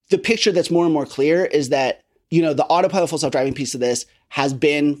the picture that's more and more clear is that, the autopilot full self-driving piece of this has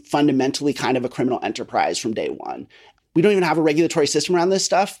been fundamentally kind of a criminal enterprise from day one. We don't even have a regulatory system around this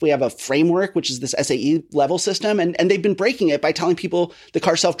stuff. We have a framework, which is this SAE level system. And they've been breaking it by telling people the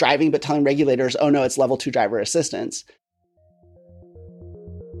car's self-driving, but telling regulators, oh no, it's level 2 driver assistance.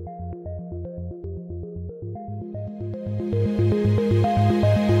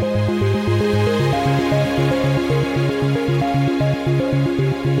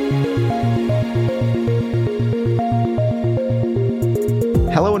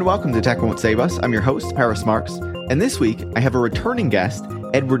 Hello and welcome to Tech Won't Save Us. I'm your host, Paris Marks. And this week, I have a returning guest,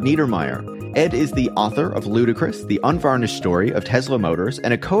 Edward Niedermeyer. Ed is the author of Ludicrous, the unvarnished story of Tesla Motors,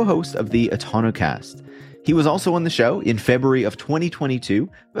 and a co-host of the Autonocast. He was also on the show in February of 2022,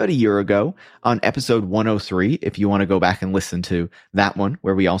 about a year ago, on episode 103, if you want to go back and listen to that one,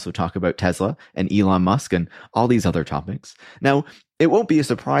 where we also talk about Tesla and Elon Musk and all these other topics. Now, it won't be a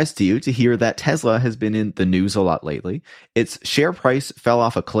surprise to you to hear that Tesla has been in the news a lot lately. Its share price fell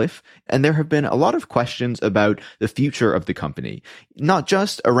off a cliff, and there have been a lot of questions about the future of the company, not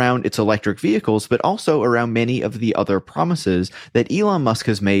just around its electric vehicles, but also around many of the other promises that Elon Musk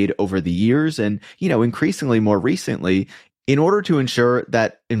has made over the years and, increasingly more recently, in order to ensure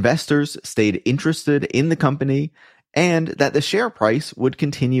that investors stayed interested in the company and that the share price would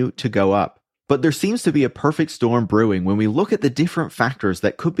continue to go up. But there seems to be a perfect storm brewing when we look at the different factors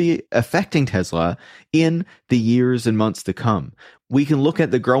that could be affecting Tesla in the years and months to come. We can look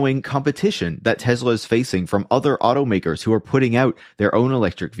at the growing competition that Tesla is facing from other automakers who are putting out their own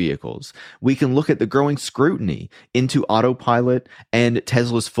electric vehicles. We can look at the growing scrutiny into autopilot and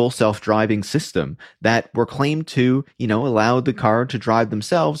Tesla's full self-driving system that were claimed to, allow the car to drive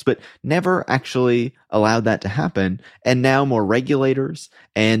themselves, but never actually allowed that to happen. And now more regulators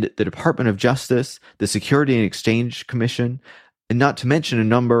and the Department of Justice, the Security and Exchange Commission, and not to mention a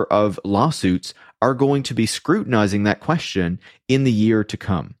number of lawsuits, are going to be scrutinizing that question in the year to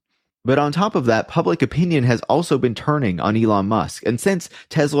come. But on top of that, public opinion has also been turning on Elon Musk. And since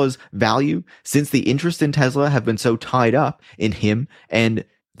Tesla's value, since the interest in Tesla have been so tied up in him and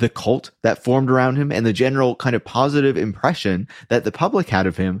the cult that formed around him and the general kind of positive impression that the public had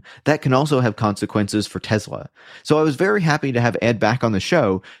of him, that can also have consequences for Tesla. So I was very happy to have Ed back on the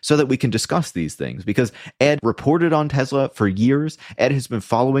show so that we can discuss these things, because Ed reported on Tesla for years. Ed has been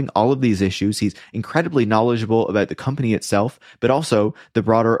following all of these issues. He's incredibly knowledgeable about the company itself, but also the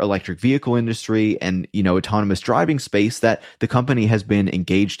broader electric vehicle industry and, autonomous driving space that the company has been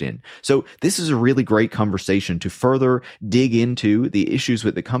engaged in. So this is a really great conversation to further dig into the issues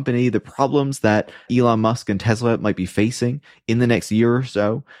with the company, the problems that Elon Musk and Tesla might be facing in the next year or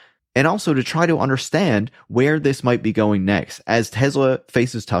so, and also to try to understand where this might be going next as Tesla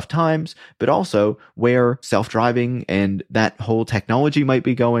faces tough times, but also where self-driving and that whole technology might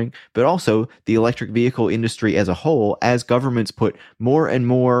be going, but also the electric vehicle industry as a whole as governments put more and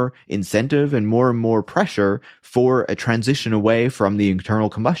more incentive and more pressure for a transition away from the internal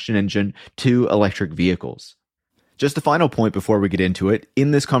combustion engine to electric vehicles. Just a final point before we get into it.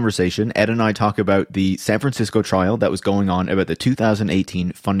 In this conversation, Ed and I talk about the San Francisco trial that was going on about the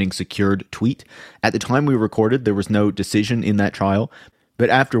 2018 funding secured tweet. At the time we recorded, there was no decision in that trial,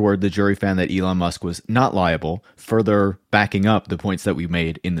 but afterward, the jury found that Elon Musk was not liable, further backing up the points that we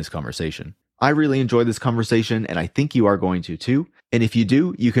made in this conversation. I really enjoyed this conversation, and I think you are going to too. And if you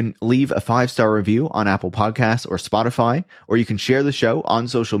do, you can leave a 5-star review on Apple Podcasts or Spotify, or you can share the show on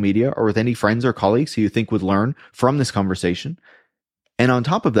social media or with any friends or colleagues who you think would learn from this conversation. And on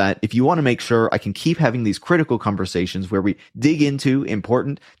top of that, if you want to make sure I can keep having these critical conversations where we dig into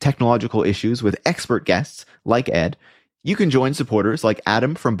important technological issues with expert guests like Ed, you can join supporters like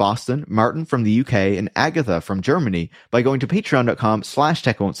Adam from Boston, Martin from the UK, and Agatha from Germany by going to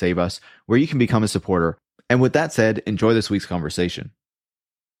patreon.com/techwon'tsaveus, where you can become a supporter. And with that said, enjoy this week's conversation.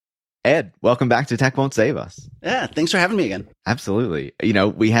 Ed, welcome back to Tech Won't Save Us. Yeah, thanks for having me again. Absolutely.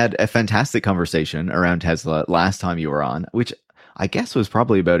 We had a fantastic conversation around Tesla last time you were on, which I guess was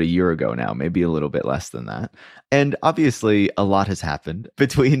probably about a year ago now, maybe a little bit less than that. And obviously, a lot has happened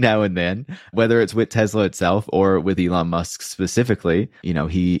between now and then, whether it's with Tesla itself or with Elon Musk specifically.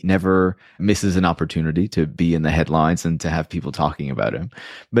 He never misses an opportunity to be in the headlines and to have people talking about him.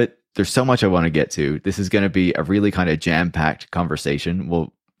 But there's so much I want to get to. This is going to be a really kind of jam-packed conversation.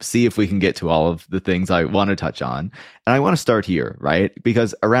 We'll see if we can get to all of the things I want to touch on. And I want to start here, right?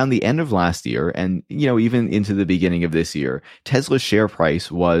 Because around the end of last year and, even into the beginning of this year, Tesla's share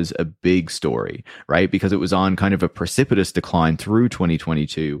price was a big story, right? Because it was on kind of a precipitous decline through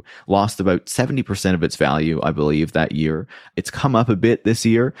 2022, lost about 70% of its value, I believe, that year. It's come up a bit this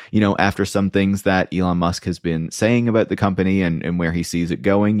year, after some things that Elon Musk has been saying about the company and where he sees it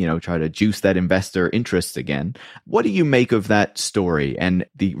going, try to juice that investor interest again. What do you make of that story and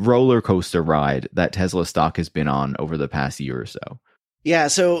the roller coaster ride that Tesla stock has been on over the past year or so? Yeah.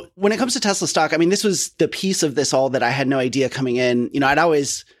 So when it comes to Tesla stock, I mean, this was the piece of this all that I had no idea coming in. I'd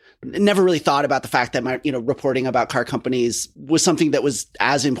always never really thought about the fact that my, reporting about car companies was something that was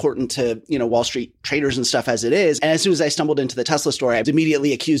as important to, Wall Street traders and stuff as it is. And as soon as I stumbled into the Tesla story, I was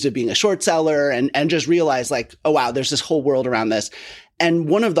immediately accused of being a short seller and just realized like, oh, wow, there's this whole world around this. And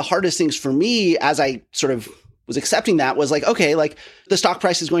one of the hardest things for me as I sort of was accepting that was like, okay, like the stock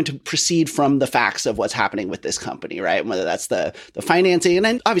price is going to proceed from the facts of what's happening with this company, right? Whether that's the financing. And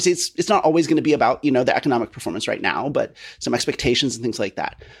then obviously it's not always going to be about, the economic performance right now, but some expectations and things like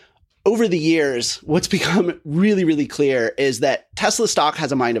that. Over the years, what's become really, really clear is that Tesla stock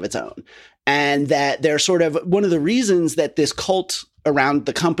has a mind of its own. And that they're sort of one of the reasons that this cult around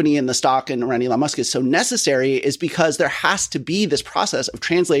the company and the stock and around Elon Musk is so necessary is because there has to be this process of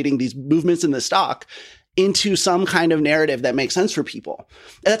translating these movements in the stock into some kind of narrative that makes sense for people.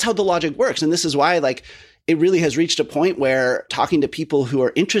 And that's how the logic works. And this is why, like, it really has reached a point where talking to people who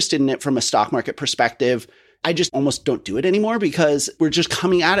are interested in it from a stock market perspective, I just almost don't do it anymore because we're just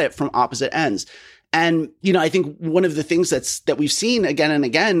coming at it from opposite ends. And, I think one of the things that we've seen again and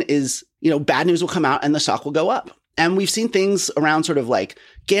again is, bad news will come out and the stock will go up. And we've seen things around sort of like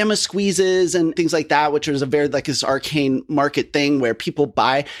gamma squeezes and things like that, which is a very like this arcane market thing where people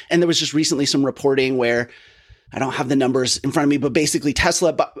buy. And there was just recently some reporting where I don't have the numbers in front of me, but basically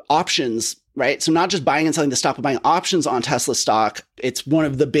Tesla options, right? So not just buying and selling the stock, but buying options on Tesla stock. It's one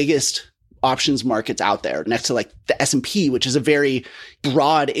of the biggest options markets out there next to like the S&P, which is a very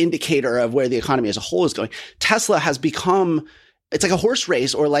broad indicator of where the economy as a whole is going. Tesla has become, it's like a horse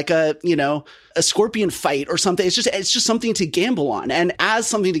race or like a scorpion fight or something. It's just something to gamble on. And as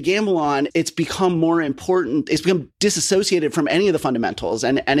something to gamble on, it's become more important. It's become disassociated from any of the fundamentals.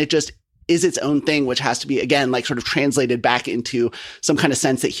 And it just is its own thing, which has to be, again, like sort of translated back into some kind of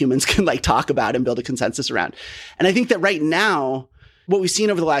sense that humans can like talk about and build a consensus around. And I think that right now, what we've seen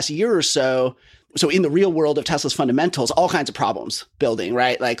over the last year or so in the real world of Tesla's fundamentals, all kinds of problems building,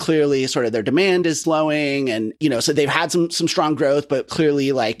 right? Like clearly sort of their demand is slowing and, so they've had some strong growth, but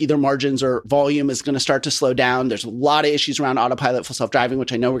clearly like either margins or volume is going to start to slow down. There's a lot of issues around autopilot, full self-driving,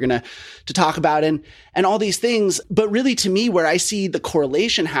 which I know we're going to talk about and all these things. But really to me, where I see the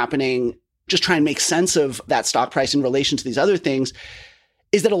correlation happening, just try and make sense of that stock price in relation to these other things,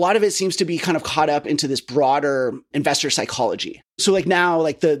 is that a lot of it seems to be kind of caught up into this broader investor psychology. So like now,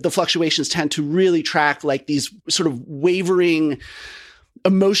 like the fluctuations tend to really track like these sort of wavering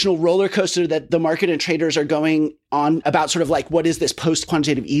emotional roller coaster that the market and traders are going on about sort of like, what is this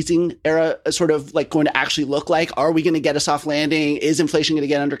post-quantitative easing era sort of like going to actually look like? Are we going to get a soft landing? Is inflation going to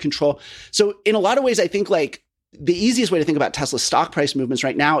get under control? So in a lot of ways, I think like the easiest way to think about Tesla's stock price movements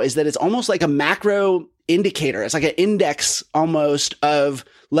right now is that it's almost like a macro indicator. It's like an index almost of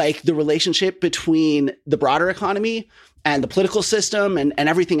like the relationship between the broader economy and the political system and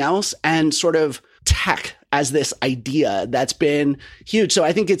everything else and sort of tech as this idea that's been huge. So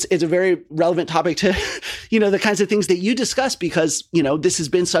I think it's a very relevant topic to, the kinds of things that you discuss because, this has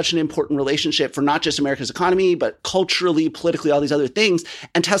been such an important relationship for not just America's economy, but culturally, politically, all these other things.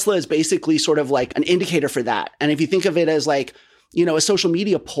 And Tesla is basically sort of like an indicator for that. And if you think of it as like, a social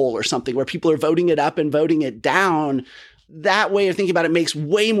media poll or something where people are voting it up and voting it down, that way of thinking about it makes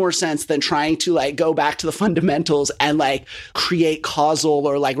way more sense than trying to like go back to the fundamentals and like create causal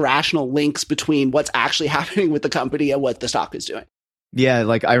or like rational links between what's actually happening with the company and what the stock is doing. Yeah,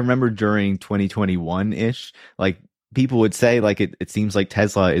 like I remember during 2021-ish, like people would say like it seems like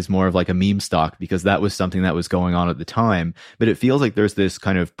Tesla is more of like a meme stock because that was something that was going on at the time. But it feels like there's this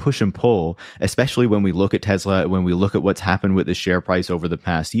kind of push and pull, especially when we look at Tesla, when we look at what's happened with the share price over the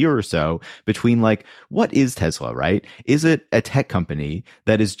past year or so, between like, what is Tesla, right? Is it a tech company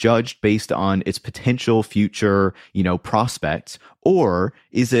that is judged based on its potential future, prospects? Or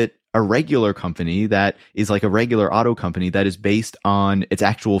is it a regular company that is like a regular auto company that is based on its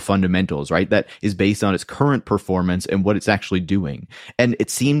actual fundamentals, right? That is based on its current performance and what it's actually doing. And it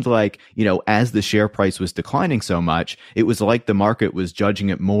seemed like, as the share price was declining so much, it was like the market was judging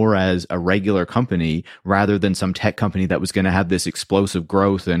it more as a regular company rather than some tech company that was going to have this explosive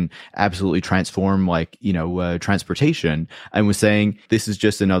growth and absolutely transform transportation, and was saying this is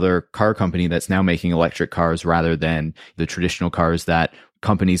just another car company that's now making electric cars rather than the traditional cars that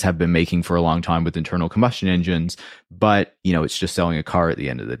companies have been making for a long time with internal combustion engines, but it's just selling a car at the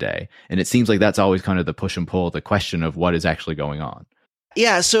end of the day. And it seems like that's always kind of the push and pull, the question of what is actually going on.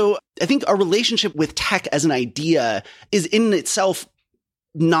 Yeah, so I think our relationship with tech as an idea is in itself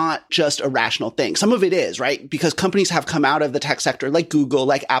not just a rational thing. Some of it is, right? Because companies have come out of the tech sector like Google,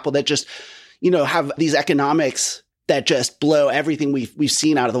 like Apple, that just, have these economics that just blow everything we've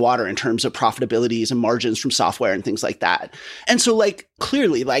seen out of the water in terms of profitabilities and margins from software and things like that. And so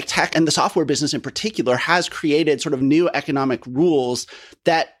clearly tech and the software business in particular has created sort of new economic rules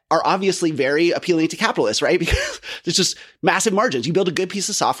that are obviously very appealing to capitalists, right? Because there's just massive margins. You build a good piece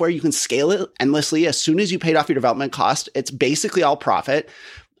of software, you can scale it endlessly. As soon as you paid off your development cost, it's basically all profit.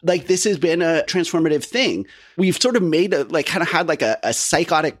 This has been a transformative thing. We've sort of made a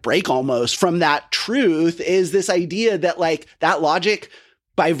psychotic break almost from that truth, is this idea that that logic,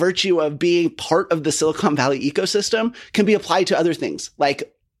 by virtue of being part of the Silicon Valley ecosystem, can be applied to other things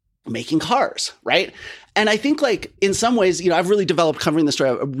like making cars, right? And I think in some ways, I've really developed, covering this story,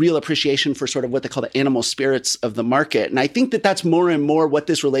 a real appreciation for sort of what they call the animal spirits of the market. And I think that that's more and more what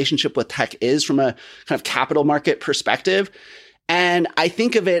this relationship with tech is from a kind of capital market perspective. And I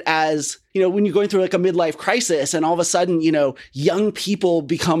think of it as, when you're going through a midlife crisis and all of a sudden, young people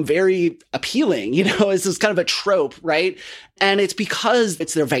become very appealing, it's this kind of a trope, right? And it's because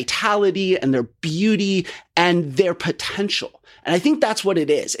it's their vitality and their beauty and their potential. And I think that's what it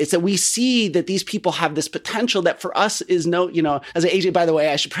is. It's that we see that these people have this potential that for us is as an age, by the way,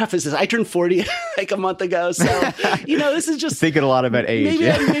 I should preface this, I turned 40 a month ago. So, this is just thinking a lot about age.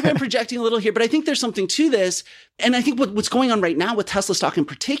 Maybe I'm projecting a little here, but I think there's something to this. And I think what's going on right now with Tesla stock in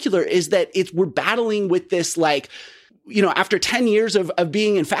particular is that we're battling with this, after 10 years of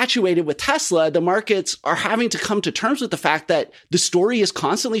being infatuated with Tesla, the markets are having to come to terms with the fact that the story is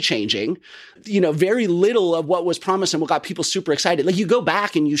constantly changing. Very little of what was promised and what got people super excited. You go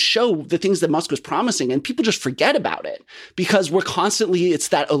back and you show the things that Musk was promising and people just forget about it because it's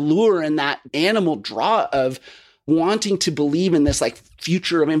that allure and that animal draw of wanting to believe in this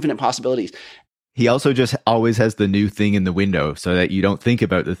future of infinite possibilities. He also just always has the new thing in the window so that you don't think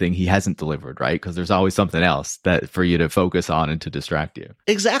about the thing he hasn't delivered, right? Because there's always something else that for you to focus on and to distract you.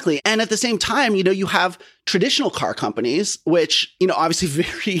 Exactly. And at the same time, you have traditional car companies, which, obviously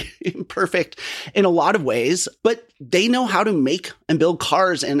very imperfect in a lot of ways, but they know how to make and build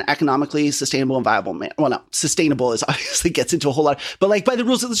cars in economically sustainable and viable manner. Well, no, sustainable is obviously gets into a whole lot, but by the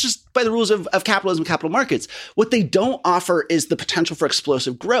rules, it's just by the rules of capitalism, capital markets. What they don't offer is the potential for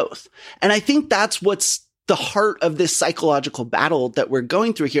explosive growth. And I think that's what's the heart of this psychological battle that we're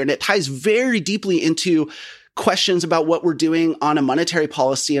going through here. And it ties very deeply into questions about what we're doing on a monetary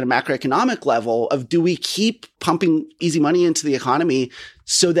policy and a macroeconomic level of, do we keep pumping easy money into the economy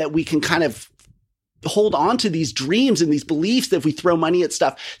so that we can kind of hold on to these dreams and these beliefs that if we throw money at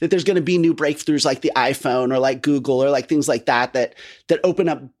stuff, that there's going to be new breakthroughs like the iPhone or like Google or things like that open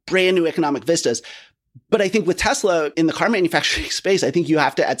up brand new economic vistas. But I think with Tesla in the car manufacturing space, I think you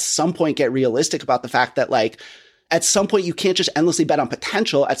have to at some point get realistic about the fact that at some point you can't just endlessly bet on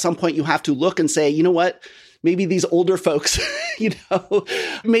potential. At some point you have to look and say, you know what? Maybe these older folks,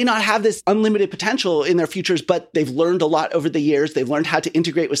 may not have this unlimited potential in their futures, but they've learned a lot over the years. They've learned how to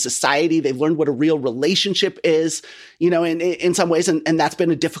integrate with society. They've learned what a real relationship is, in some ways. And that's been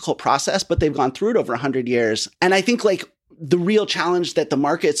a difficult process, but they've gone through it over 100 years. And I think the real challenge that the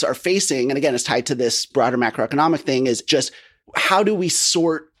markets are facing, and again, it's tied to this broader macroeconomic thing, is just how do we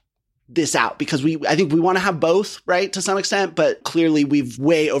sort this out? Because I think we want to have both, right, to some extent, but clearly we've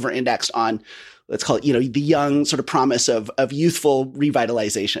way over-indexed on, let's call it, the young sort of promise of youthful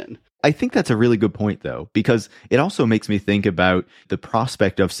revitalization. I think that's a really good point, though, because it also makes me think about the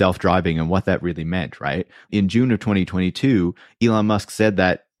prospect of self-driving and what that really meant, right? In June of 2022, Elon Musk said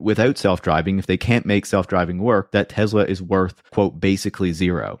that without self-driving, if they can't make self-driving work, that Tesla is worth, quote, basically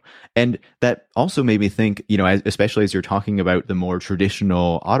zero. And that also made me think, especially as you're talking about the more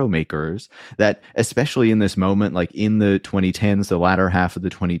traditional automakers, that especially in this moment, like in the 2010s, the latter half of the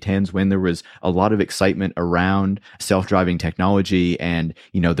 2010s, when there was a lot of excitement around self-driving technology, and,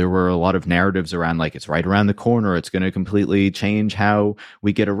 there were a lot of narratives around like, it's right around the corner, it's going to completely change how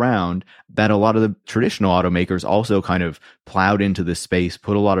we get around, that a lot of the traditional automakers also kind of plowed into this space,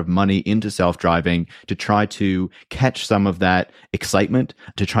 put a lot of money into self-driving to try to catch some of that excitement,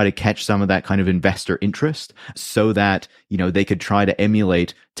 to try to catch some of that kind of investor interest, so that, they could try to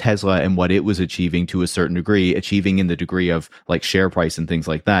emulate Tesla and what it was achieving to a certain degree, achieving in the degree of like share price and things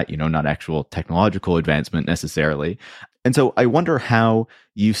like that, not actual technological advancement necessarily. And so I wonder how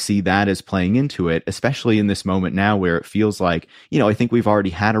you see that as playing into it, especially in this moment now where it feels like, I think we've already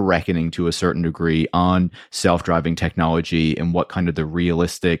had a reckoning to a certain degree on self-driving technology and what kind of the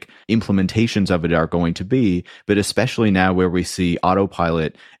realistic implementations of it are going to be. But especially now where we see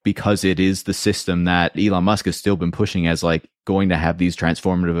autopilot, because it is the system that Elon Musk has still been pushing as like going to have these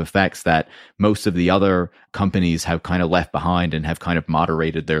transformative effects that most of the other companies have kind of left behind and have kind of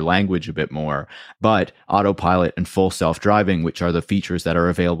moderated their language a bit more. But autopilot and full self-driving, which are the features that are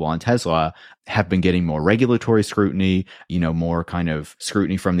available on Tesla, have been getting more regulatory scrutiny, more kind of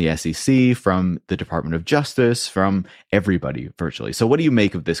scrutiny from the SEC, from the Department of Justice, from everybody virtually. So what do you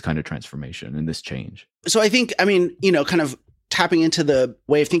make of this kind of transformation and this change? So I think, kind of tapping into the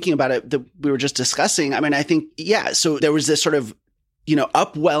way of thinking about it that we were just discussing, I think, so there was this sort of,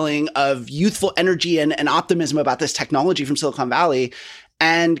 upwelling of youthful energy and optimism about this technology from Silicon Valley.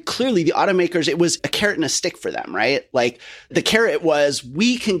 And clearly the automakers, it was a carrot and a stick for them, right? Like the carrot was,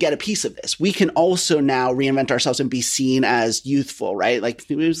 we can get a piece of this. We can also now reinvent ourselves and be seen as youthful, right? Like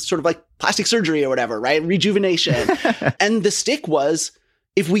it was sort of like plastic surgery or whatever, right? Rejuvenation. And the stick was,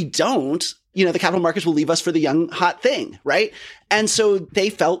 if we don't, the capital markets will leave us for the young, hot thing, right? And so they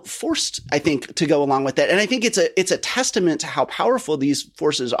felt forced, I think, to go along with it. And I think it's a testament to how powerful these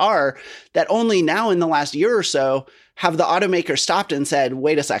forces are that only now in the last year or so have the automakers stopped and said,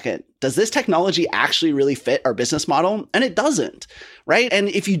 wait a second, does this technology actually really fit our business model? And it doesn't, right? And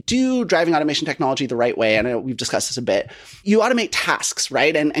if you do driving automation technology the right way, and I know we've discussed this a bit, you automate tasks,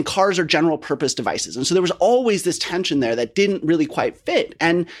 right? And cars are general purpose devices. And so there was always this tension there that didn't really quite fit.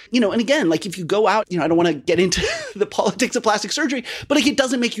 And, and again, like if you go out, I don't want to get into the politics of plastic surgery, but like it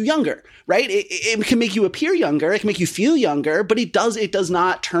doesn't make you younger, right? It can make you appear younger. It can make you feel younger, but it does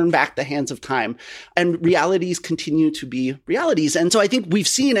not turn back the hands of time. And realities continue to be realities. And so I think we've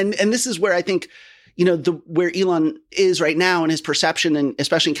seen, and this is where I think, where Elon is right now and his perception, and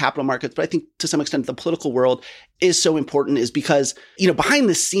especially in capital markets, but I think to some extent the political world is so important, is because, behind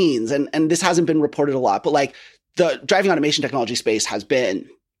the scenes, and this hasn't been reported a lot, but like the driving automation technology space has been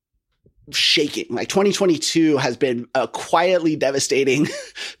shaking. Like 2022 has been a quietly devastating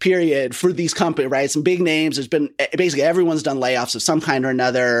period for these companies, right? Some big names. There's been basically everyone's done layoffs of some kind or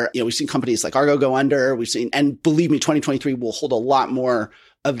another. We've seen companies like Argo go under. And believe me, 2023 will hold a lot more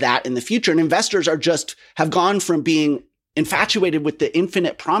of that in the future. And investors have gone from being infatuated with the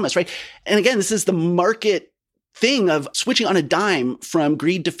infinite promise, right? And again, this is the market thing of switching on a dime from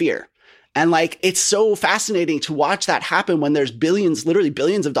greed to fear. And like, it's so fascinating to watch that happen when there's literally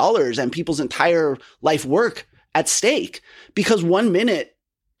billions of dollars and people's entire life work at stake. Because 1 minute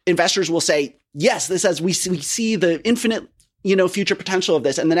investors will say, yes, this as we see the infinite, future potential of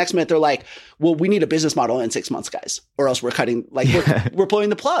this. And the next minute they're like, well, we need a business model in 6 months, guys, or else we're cutting, we're pulling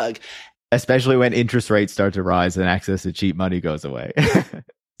the plug. Especially when interest rates start to rise and access to cheap money goes away.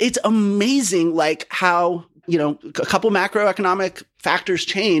 It's amazing, like how, a couple macroeconomic factors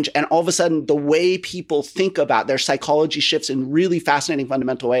change, and all of a sudden the way people think about their psychology shifts in really fascinating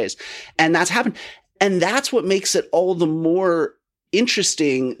fundamental ways. And that's happened. And that's what makes it all the more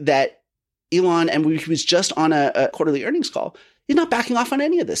interesting that Elon, and he was just on a quarterly earnings call, he's not backing off on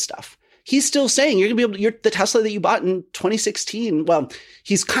any of this stuff. He's still saying you're the Tesla that you bought in 2016. Well,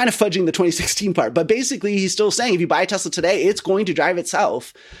 he's kind of fudging the 2016 part, but basically he's still saying if you buy a Tesla today, it's going to drive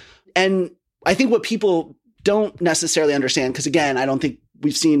itself. And I think what people don't necessarily understand, because again, I don't think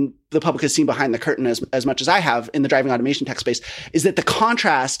the public has seen behind the curtain as much as I have in the driving automation tech space, is that the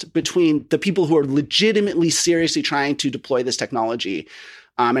contrast between the people who are legitimately seriously trying to deploy this technology,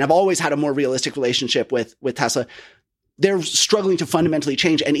 and have always had a more realistic relationship with Tesla, they're struggling to fundamentally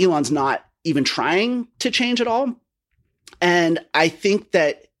change, and Elon's not even trying to change at all. And I think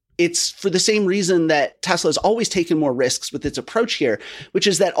that it's for the same reason that Tesla has always taken more risks with its approach here, which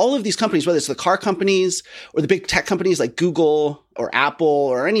is that all of these companies, whether it's the car companies or the big tech companies like Google or Apple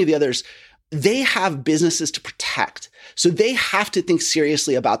or any of the others, they have businesses to protect. So they have to think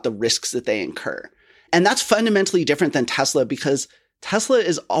seriously about the risks that they incur. And that's fundamentally different than Tesla, because Tesla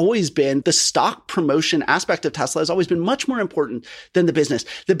has always been, the stock promotion aspect of Tesla has always been much more important than the business.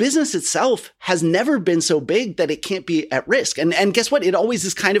 The business itself has never been so big that it can't be at risk. And guess what? It always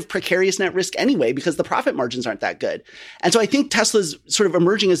is kind of precarious net risk anyway, because the profit margins aren't that good. And so I think Tesla's sort of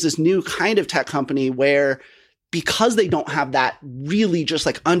emerging as this new kind of tech company where, because they don't have that really just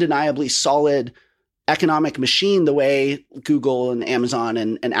like undeniably solid economic machine the way Google and Amazon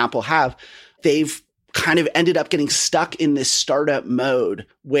and Apple have, they've kind of ended up getting stuck in this startup mode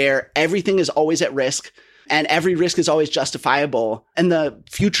where everything is always at risk and every risk is always justifiable and the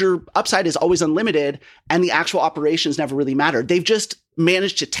future upside is always unlimited and the actual operations never really matter. They've just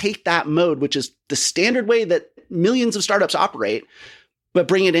managed to take that mode, which is the standard way that millions of startups operate, but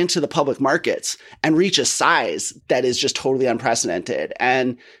bring it into the public markets and reach a size that is just totally unprecedented.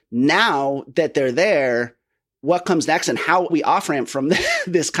 And now that they're there, what comes next and how we off-ramp from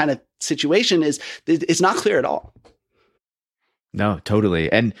this kind of situation is it's not clear at all. No,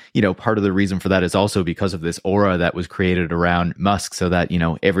 totally. And, part of the reason for that is also because of this aura that was created around Musk so that,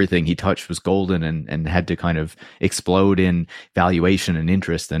 everything he touched was golden and had to kind of explode in valuation and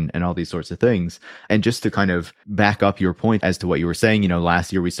interest and all these sorts of things. And just to kind of back up your point as to what you were saying,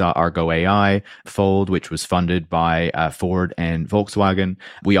 last year we saw Argo AI fold, which was funded by Ford and Volkswagen.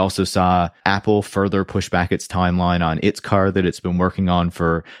 We also saw Apple further push back its timeline on its car that it's been working on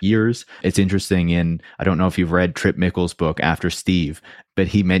for years. It's interesting I don't know if you've read Trip Mickle's book, After Steve, but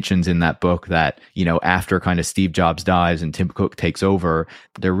he mentions in that book that, after kind of Steve Jobs dies and Tim Cook takes over,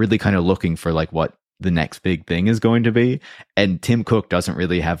 they're really kind of looking for like what the next big thing is going to be. And Tim Cook doesn't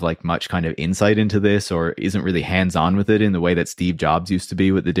really have like much kind of insight into this or isn't really hands-on with it in the way that Steve Jobs used to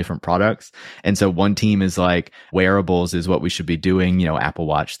be with the different products. And so one team is like, wearables is what we should be doing, Apple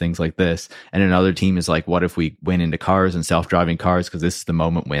Watch, things like this. And another team is like, what if we went into cars and self-driving cars? Because this is the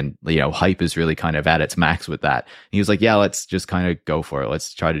moment when, hype is really kind of at its max with that. And he was like, yeah, let's just kind of go for it.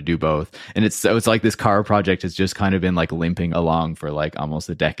 Let's try to do both. And it's like this car project has just kind of been like limping along for like almost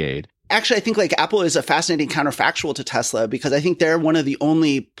a decade. Actually, I think like Apple is a fascinating counterfactual to Tesla because I think they're one of the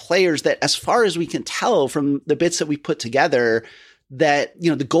only players that, as far as we can tell from the bits that we put together, that,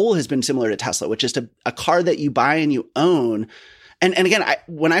 the goal has been similar to Tesla, which is a car that you buy and you own. And again,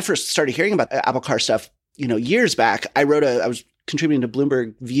 when I first started hearing about the Apple Car stuff, years back, I was contributing to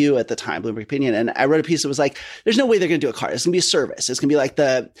Bloomberg View at the time, Bloomberg Opinion. And I wrote a piece that was like, there's no way they're going to do a car. It's going to be a service. It's going to be like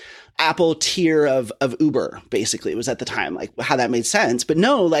the Apple tier of Uber, basically. It was at the time, like how that made sense. But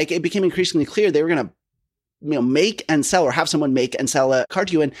no, like it became increasingly clear they were going to make and sell or have someone make and sell a car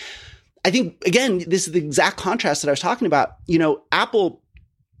to you. And I think, again, this is the exact contrast that I was talking about. Apple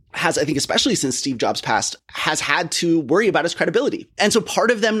has, I think, especially since Steve Jobs passed, has had to worry about its credibility. And so part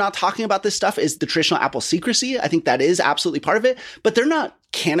of them not talking about this stuff is the traditional Apple secrecy. I think that is absolutely part of it, but they're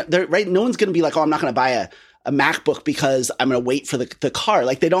right. No one's going to be like, oh, I'm not going to buy a MacBook because I'm going to wait for the car.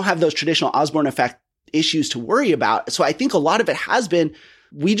 Like they don't have those traditional Osborne effect issues to worry about. So I think a lot of it has been,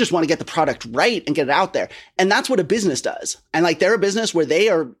 we just want to get the product right and get it out there. And that's what a business does. And like they're a business where they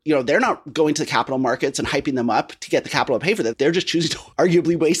are, they're not going to the capital markets and hyping them up to get the capital to pay for that. They're just choosing to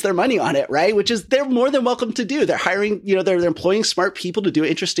arguably waste their money on it, right? Which is they're more than welcome to do. They're hiring, they're employing smart people to do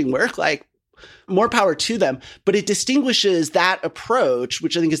interesting work. Like more power to them. But it distinguishes that approach,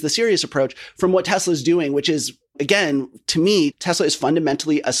 which I think is the serious approach, from what Tesla's doing, which is, again, to me, Tesla is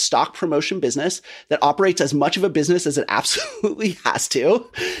fundamentally a stock promotion business that operates as much of a business as it absolutely has to.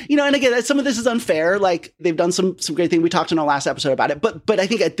 And again, some of this is unfair. Like they've done some great thing. We talked in our last episode about it. But I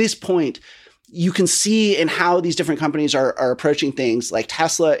think at this point, you can see in how these different companies are approaching things. Like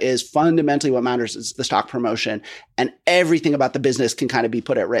Tesla is fundamentally what matters is the stock promotion, and everything about the business can kind of be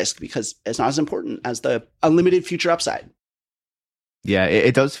put at risk because it's not as important as the unlimited future upside. Yeah,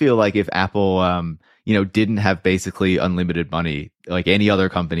 it does feel like if Apple, didn't have basically unlimited money, like any other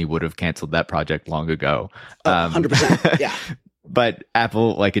company would have canceled that project long ago. 100%. Yeah. But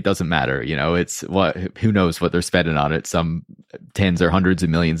Apple, like, it doesn't matter, it's who knows what they're spending on it, some tens or hundreds of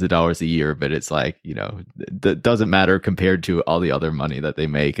millions of dollars a year. But it's like, that doesn't matter compared to all the other money that they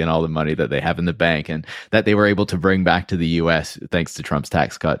make and all the money that they have in the bank and that they were able to bring back to the US thanks to Trump's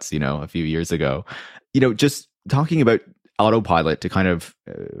tax cuts, a few years ago. Just talking about Autopilot to kind of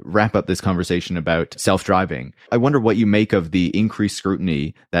wrap up this conversation about self-driving. I wonder what you make of the increased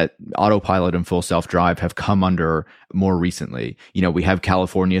scrutiny that Autopilot and full self-drive have come under more recently. We have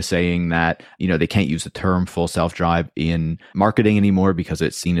California saying that, they can't use the term full self-drive in marketing anymore because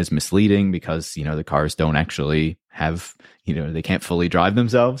it's seen as misleading because, the cars don't actually have, they can't fully drive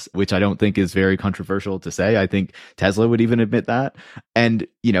themselves, which I don't think is very controversial to say. I think Tesla would even admit that. And,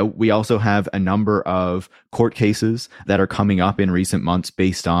 we also have a number of court cases that are coming up in recent months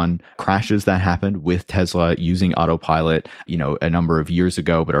based on crashes that happened with Tesla using autopilot, a number of years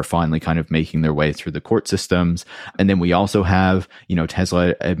ago, but are finally kind of making their way through the court systems. And then we also have,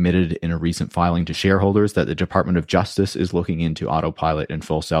 Tesla admitted in a recent filing to shareholders that the Department of Justice is looking into autopilot and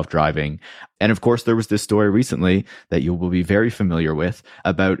full self-driving. And of course, there was this story recently that you will be very familiar with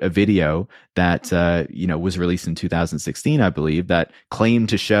about a video that, was released in 2016, I believe, that claimed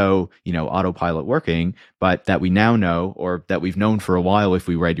to show, autopilot working, but that we now know, or that we've known for a while if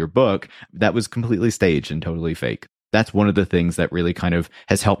we read your book, that was completely staged and totally fake. That's one of the things that really kind of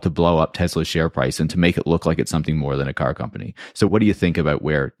has helped to blow up Tesla's share price and to make it look like it's something more than a car company. So what do you think about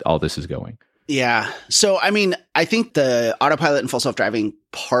where all this is going? Yeah. So, I think the autopilot and full self-driving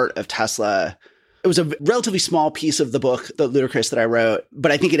part of Tesla, it was a relatively small piece of the book, The Ludicrous, that I wrote,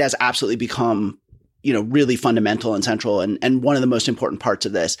 but I think it has absolutely become, really fundamental and central and one of the most important parts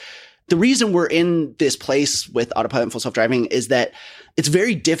of this. The reason we're in this place with autopilot and full self-driving is that it's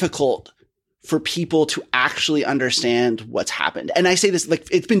very difficult for people to actually understand what's happened. And I say this,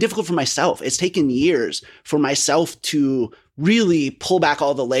 it's been difficult for myself. It's taken years for myself to really pull back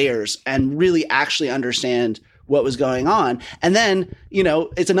all the layers and really actually understand what was going on. And then,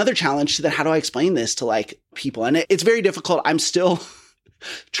 it's another challenge to that. How do I explain this to people? And it's very difficult. I'm still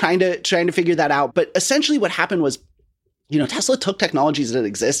trying to figure that out. But essentially what happened was, Tesla took technologies that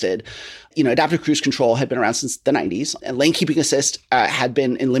existed. Adaptive cruise control had been around since the 90s, and lane keeping assist had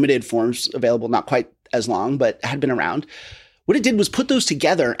been in limited forms available, not quite as long, but had been around. What it did was put those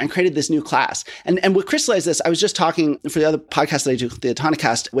together and created this new class. And what crystallized this, I was just talking for the other podcast that I do, the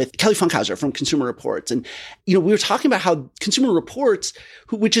Autonocast, with Kelly Funkhauser from Consumer Reports. And, we were talking about how Consumer Reports,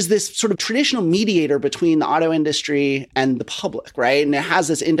 which is this sort of traditional mediator between the auto industry and the public, right? And it has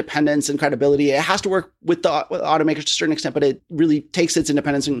this independence and credibility. It has to work with the automakers to a certain extent, but it really takes its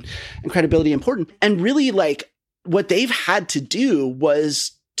independence and credibility important. And really, what they've had to do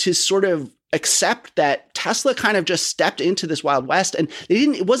was to sort of accept that Tesla kind of just stepped into this Wild West, and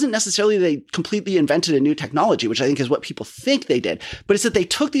it wasn't necessarily they completely invented a new technology, which I think is what people think they did, but it's that they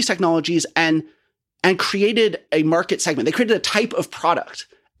took these technologies and created a market segment. They created a type of product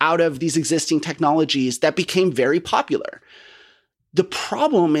out of these existing technologies that became very popular. The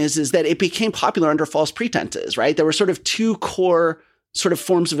problem is that it became popular under false pretenses, right? There were sort of two core sort of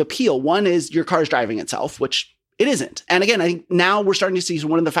forms of appeal. One is your car is driving itself, which it isn't. And again, I think now we're starting to see, so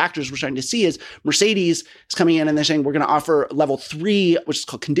one of the factors we're starting to see is Mercedes is coming in and they're saying we're going to offer level 3, which is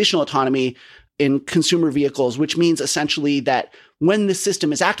called conditional autonomy in consumer vehicles, which means essentially that when the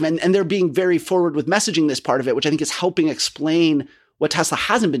system is active, and they're being very forward with messaging this part of it, which I think is helping explain what Tesla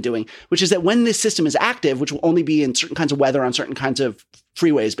hasn't been doing, which is that when this system is active, which will only be in certain kinds of weather on certain kinds of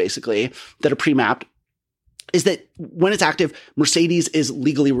freeways, basically, that are pre-mapped, is that when it's active, Mercedes is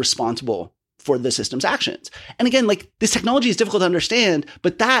legally responsible for the system's actions. And again, this technology is difficult to understand,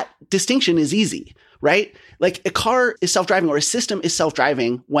 but that distinction is easy, right? A car is self-driving or a system is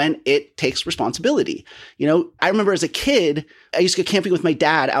self-driving when it takes responsibility. I remember as a kid, I used to go camping with my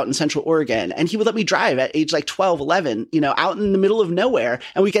dad out in Central Oregon, and he would let me drive at age 12, 11, out in the middle of nowhere.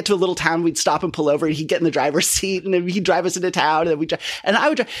 And we'd get to a little town, we'd stop and pull over, and he'd get in the driver's seat, and then he'd drive us into town, and then we'd drive. And I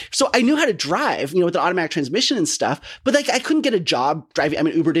would drive. So I knew how to drive, with the automatic transmission and stuff, but I couldn't get a job driving.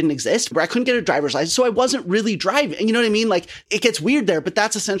 Uber didn't exist, but I couldn't get a driver's license, so I wasn't really driving. You know what I mean? It gets weird there, but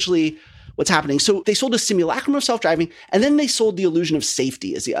that's essentially what's happening. So they sold a simulacrum of self-driving, and then they sold the illusion of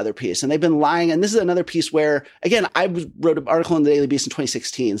safety as the other piece. And they've been lying. And this is another piece where, again, I wrote an article in the Daily Beast in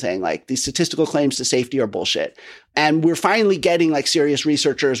 2016 saying these statistical claims to safety are bullshit. And we're finally getting serious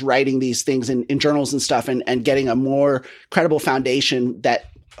researchers writing these things in journals and stuff and getting a more credible foundation that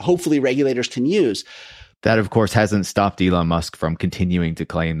hopefully regulators can use. That, of course, hasn't stopped Elon Musk from continuing to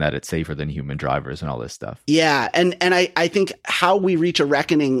claim that it's safer than human drivers and all this stuff. Yeah. And I think how we reach a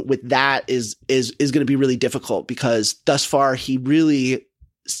reckoning with that is going to be really difficult, because thus far he really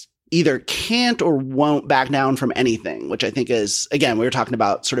either can't or won't back down from anything, which I think is, again, we were talking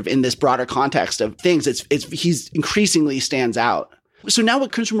about sort of in this broader context of things, he's increasingly stands out. So now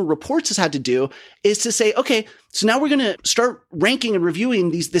what Consumer Reports has had to do is to say, okay, so now we're going to start ranking and reviewing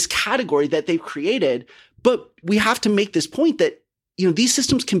this category that they've created. But we have to make this point that, these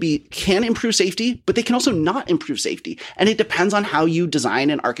systems can improve safety, but they can also not improve safety. And it depends on how you design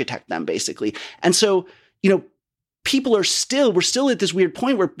and architect them, basically. And so, we're still at this weird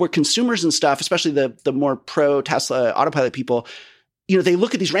point where consumers and stuff, especially the more pro Tesla autopilot people, they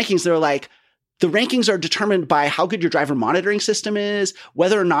look at these rankings, they're like, the rankings are determined by how good your driver monitoring system is,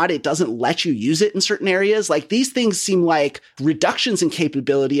 whether or not it doesn't let you use it in certain areas. Like these things seem like reductions in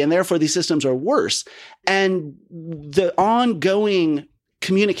capability, and therefore these systems are worse. And the ongoing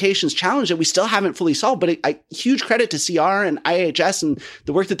communications challenge that we still haven't fully solved, but huge credit to CR and IHS and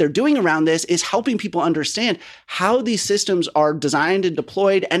the work that they're doing around this is helping people understand how these systems are designed and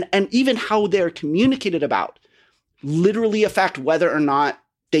deployed and even how they're communicated about literally affect whether or not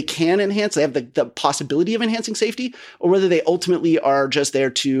they can enhance, they have the possibility of enhancing safety, or whether they ultimately are just there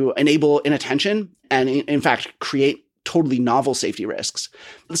to enable inattention and in fact create totally novel safety risks.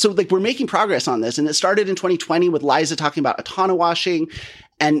 So like we're making progress on this. And it started in 2020 with Liza talking about autonowashing.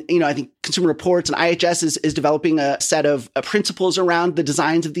 And, I think Consumer Reports and IHS is developing a set of principles around the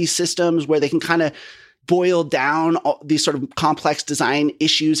designs of these systems where they can kind of boil down all these sort of complex design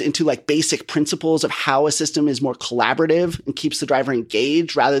issues into like basic principles of how a system is more collaborative and keeps the driver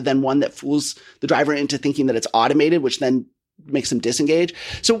engaged rather than one that fools the driver into thinking that it's automated, which then makes them disengage.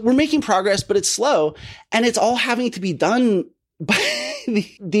 So we're making progress, but it's slow. And it's all having to be done by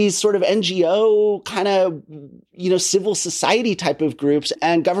these sort of NGO kind of, civil society type of groups,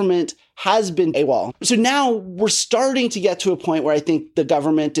 and government has been AWOL. So now we're starting to get to a point where I think the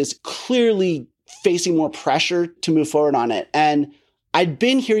government is clearly facing more pressure to move forward on it. And I'd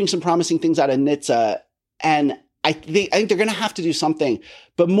been hearing some promising things out of NHTSA, and I think they're going to have to do something.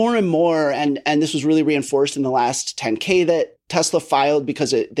 But more and more, and this was really reinforced in the last 10K that Tesla filed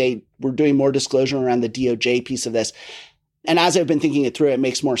because they were doing more disclosure around the DOJ piece of this. And as I've been thinking it through, it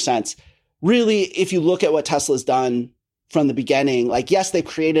makes more sense. Really, if you look at what Tesla's done from the beginning, like, yes, they've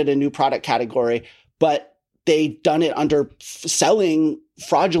created a new product category, but they've done it under selling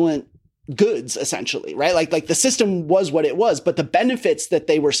fraudulent goods, essentially, right? Like the system was what it was, but the benefits that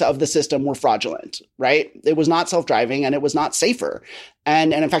they were of the system were fraudulent, right? It was not self-driving and it was not safer.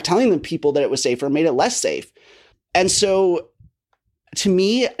 And in fact, telling the people that it was safer made it less safe. And so to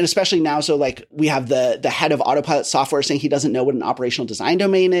me, and especially now, so like we have the head of Autopilot software saying he doesn't know what an operational design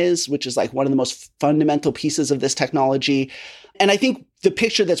domain is, which is like one of the most fundamental pieces of this technology. And I think the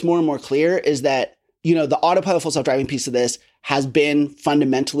picture that's more and more clear is that, the Autopilot full self-driving piece of this has been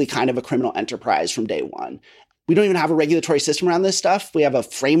fundamentally kind of a criminal enterprise from day one. We don't even have a regulatory system around this stuff. We have a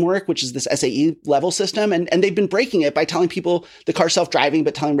framework, which is this SAE level system. And they've been breaking it by telling people the car's self-driving,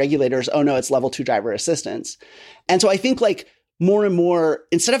 but telling regulators, oh no, it's level 2 driver assistance. And so I think like more and more,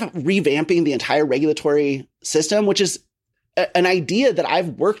 instead of revamping the entire regulatory system, which is an idea that I've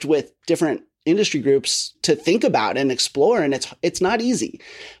worked with different industry groups to think about and explore, and it's not easy.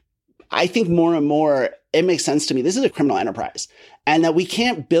 I think more and more, it makes sense to me. This is a criminal enterprise, and that we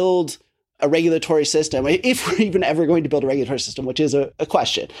can't build a regulatory system, if we're even ever going to build a regulatory system, which is a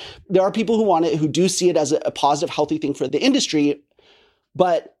question. There are people who want it, who do see it as a positive, healthy thing for the industry,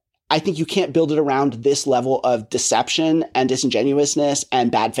 but I think you can't build it around this level of deception and disingenuousness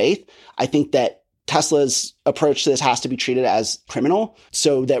and bad faith. I think that Tesla's approach to this has to be treated as criminal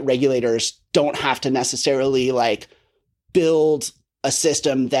so that regulators don't have to necessarily like build a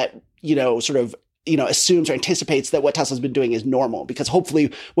system that, assumes or anticipates that what Tesla's been doing is normal. Because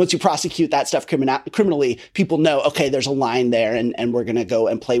hopefully once you prosecute that stuff criminally, people know, okay, there's a line there and we're going to go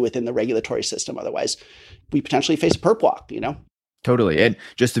and play within the regulatory system. Otherwise, we potentially face a perp walk, Totally. And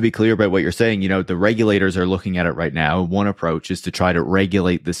just to be clear about what you're saying, the regulators are looking at it right now. One approach is to try to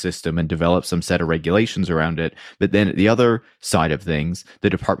regulate the system and develop some set of regulations around it. But then the other side of things,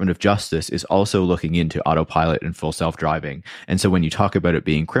 the Department of Justice is also looking into autopilot and full self-driving. And so when you talk about it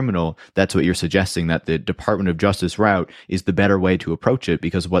being criminal, that's what you're suggesting, that the Department of Justice route is the better way to approach it,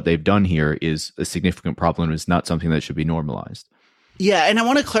 because what they've done here is a significant problem. It's not something that should be normalized. Yeah. And I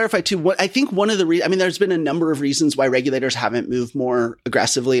want to clarify too, what I think one of the there's been a number of reasons why regulators haven't moved more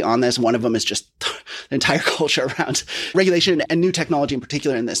aggressively on this. One of them is just the entire culture around regulation and new technology in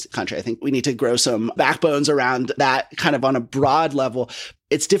particular in this country. I think we need to grow some backbones around that kind of on a broad level.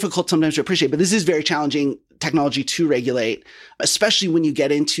 It's difficult sometimes to appreciate, but this is very challenging technology to regulate, especially when you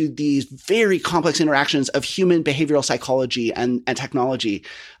get into these very complex interactions of human behavioral psychology and technology.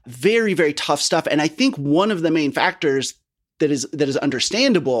 Very, very tough stuff. And I think one of the main factors that is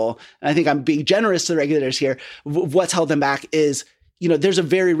understandable, and I think I'm being generous to the regulators here, what's held them back is, there's a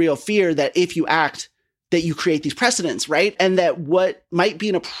very real fear that if you act, that you create these precedents, right? And that what might be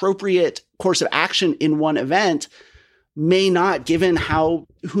an appropriate course of action in one event may not, given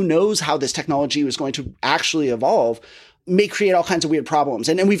who knows how this technology is going to actually evolve, may create all kinds of weird problems.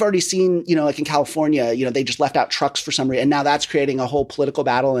 And we've already seen, like in California, they just left out trucks for some reason, and now that's creating a whole political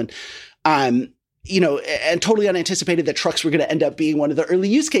battle. And and totally unanticipated that trucks were going to end up being one of the early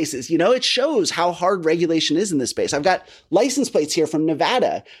use cases. It shows how hard regulation is in this space. I've got license plates here from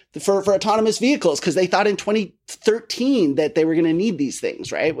Nevada for autonomous vehicles because they thought in 2013 that they were going to need these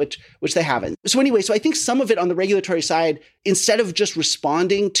things, right? Which they haven't. So anyway, I think some of it on the regulatory side, instead of just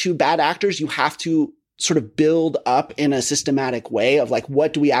responding to bad actors, you have to sort of build up in a systematic way of like,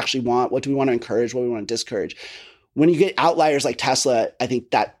 what do we actually want? What do we want to encourage? What do we want to discourage? When you get outliers like Tesla, I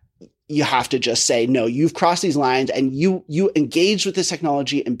think that you have to just say, no, you've crossed these lines and you engaged with this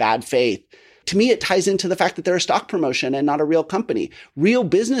technology in bad faith. To me, it ties into the fact that they're a stock promotion and not a real company. Real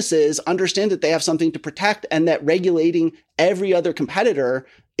businesses understand that they have something to protect and that regulating every other competitor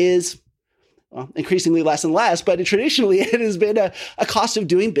is increasingly less and less, but traditionally it has been a cost of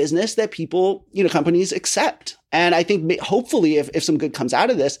doing business that people, companies accept. And I think hopefully if some good comes out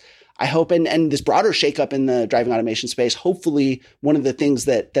of this, I hope, and this broader shakeup in the driving automation space, hopefully one of the things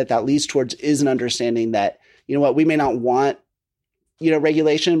that leads towards is an understanding that, we may not want,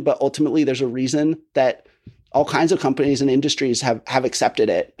 regulation, but ultimately there's a reason that all kinds of companies and industries have accepted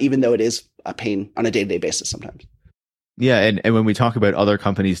it, even though it is a pain on a day-to-day basis sometimes. Yeah. And when we talk about other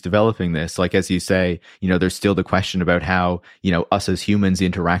companies developing this, like, as you say, there's still the question about how, us as humans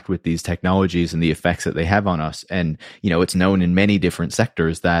interact with these technologies and the effects that they have on us. And, it's known in many different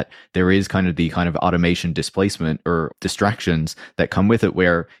sectors that there is kind of automation displacement or distractions that come with it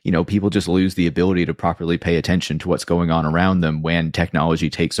where, people just lose the ability to properly pay attention to what's going on around them when technology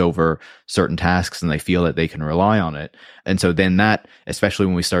takes over certain tasks and they feel that they can rely on it. And so then that, especially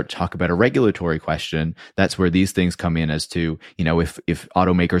when we start to talk about a regulatory question, that's where these things come in as to, if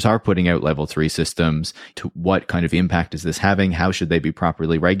automakers are putting out level 3 systems, to what kind of impact is this having? How should they be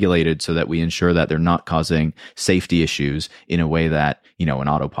properly regulated so that we ensure that they're not causing safety issues in a way that, an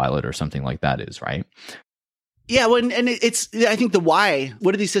autopilot or something like that is, right? Yeah. Well, and I think the why,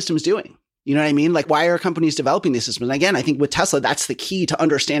 what are these systems doing? You know what I mean? Like, why are companies developing these systems? And again, I think with Tesla, that's the key to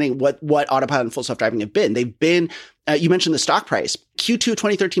understanding what autopilot and full self-driving have been. They've been, you mentioned the stock price. Q2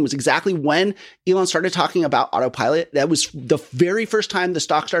 2013 was exactly when Elon started talking about autopilot. That was the very first time the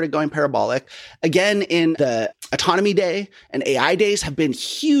stock started going parabolic. Again, in the autonomy day and AI days have been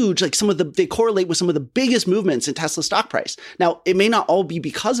huge. Like they correlate with some of the biggest movements in Tesla stock price. Now, it may not all be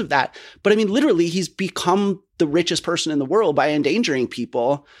because of that, but I mean, literally, he's become the richest person in the world by endangering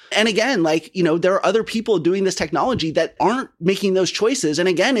people. And again, there are other people doing this technology that aren't making those choices. And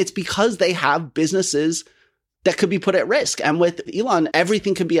again, it's because they have businesses that could be put at risk. And with Elon,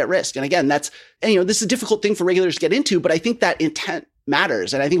 everything could be at risk. And again, this is a difficult thing for regulators to get into, but I think that intent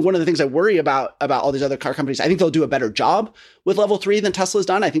matters. And I think one of the things I worry about all these other car companies, I think they'll do a better job with level 3 than Tesla's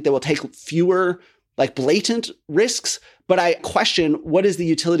done. I think they will take fewer blatant risks, but I question what is the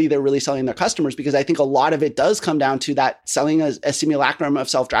utility they're really selling their customers, because I think a lot of it does come down to that selling a simulacrum of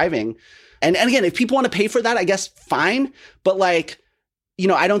self-driving. And again, if people want to pay for that, I guess fine. But I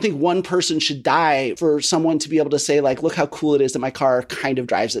don't think one person should die for someone to be able to say look how cool it is that my car kind of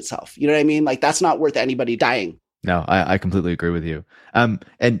drives itself. You know what I mean? That's not worth anybody dying. No, I completely agree with you. And,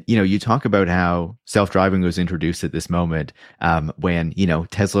 you talk about how self-driving was introduced at this moment when,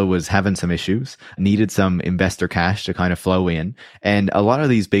 Tesla was having some issues, needed some investor cash to kind of flow in. And a lot of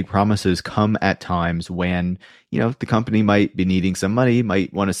these big promises come at times when, the company might be needing some money,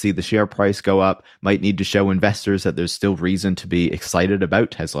 might want to see the share price go up, might need to show investors that there's still reason to be excited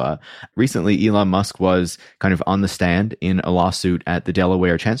about Tesla. Recently, Elon Musk was kind of on the stand in a lawsuit at the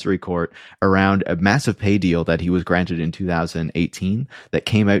Delaware Chancery Court around a massive pay deal that he was granted in 2018 that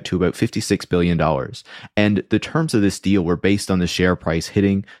came out to about $56 billion. And the terms of this deal were based on the share price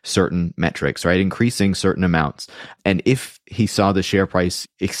hitting certain metrics, right? Increasing certain amounts. And if he saw the share price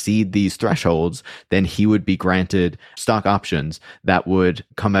exceed these thresholds, then he would be granted stock options that would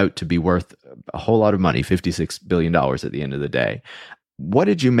come out to be worth a whole lot of money, $56 billion at the end of the day. What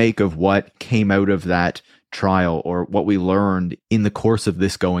did you make of what came out of that trial, or what we learned in the course of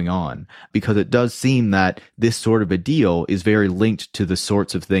this going on? Because it does seem that this sort of a deal is very linked to the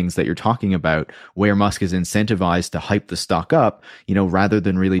sorts of things that you're talking about, where Musk is incentivized to hype the stock up, rather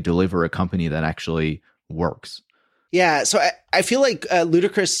than really deliver a company that actually works. Yeah. So I feel like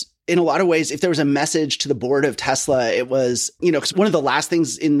Ludicrous, in a lot of ways, if there was a message to the board of Tesla, it was, because one of the last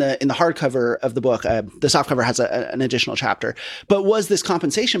things in the hardcover of the book, the softcover has an additional chapter, but was this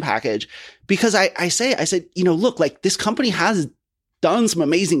compensation package. Because I said, look, this company has done some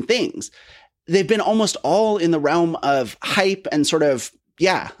amazing things. They've been almost all in the realm of hype and sort of,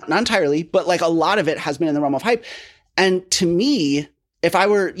 not entirely, but a lot of it has been in the realm of hype. And to me, if I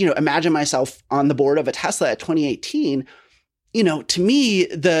were, imagine myself on the board of a Tesla at 2018, to me,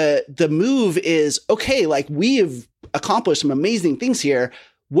 the move is, okay, we have accomplished some amazing things here.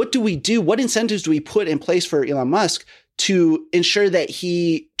 what do we do? What incentives do we put in place for Elon Musk to ensure that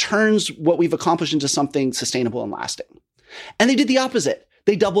he turns what we've accomplished into something sustainable and lasting? And they did the opposite.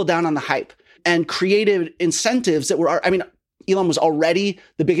 They doubled down on the hype and created incentives that were, Elon was already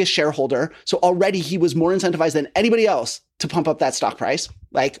the biggest shareholder. So already he was more incentivized than anybody else to pump up that stock price.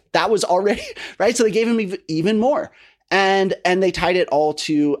 Like that was already, right? So they gave him even more. And they tied it all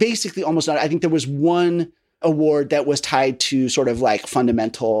to basically almost not, I think there was one award that was tied to sort of like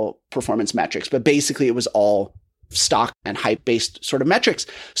fundamental performance metrics, but basically it was all stock and hype based sort of metrics.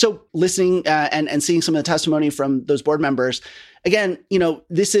 So listening and seeing some of the testimony from those board members, again,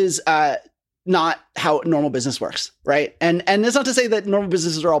 this is not how normal business works, right? And it's not to say that normal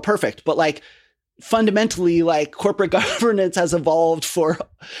businesses are all perfect, but like fundamentally, like corporate governance has evolved for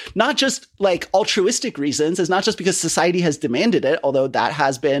not just like altruistic reasons. It's not just because society has demanded it, although that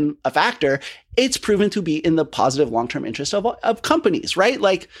has been a factor. It's proven to be in the positive long-term interest of companies, right?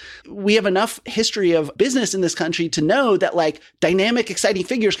 Like we have enough history of business in this country to know that like dynamic, exciting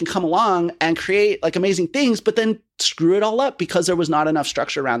figures can come along and create like amazing things, but then screw it all up because there was not enough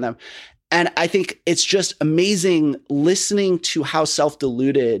structure around them. And I think it's just amazing listening to how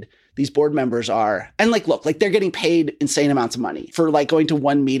self-deluded these board members are. And like, look, like they're getting paid insane amounts of money for like going to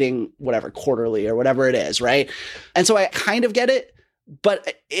one meeting, whatever, quarterly or whatever it is, right? And so I kind of get it,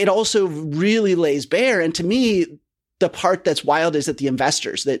 but it also really lays bare. And to me, the part that's wild is that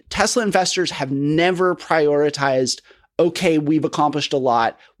that Tesla investors have never prioritized, okay, we've accomplished a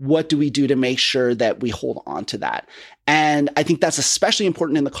lot. What do we do to make sure that we hold on to that? And I think that's especially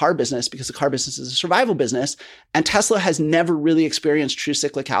important in the car business because the car business is a survival business. And Tesla has never really experienced true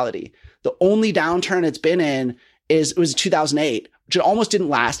cyclicality. The only downturn it's been in was 2008, which it almost didn't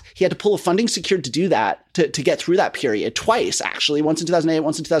last. He had to pull a funding secured to do that, to get through that period twice, actually, once in 2008,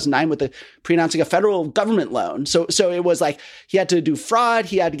 once in 2009 with the pre-announcing a federal government loan. So it was like he had to do fraud.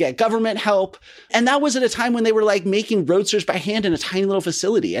 He had to get government help. And that was at a time when they were like making roadsters by hand in a tiny little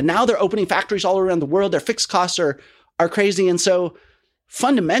facility. And now they're opening factories all around the world. Their fixed costs are crazy. And so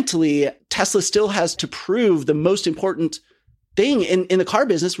fundamentally, Tesla still has to prove the most important thing in the car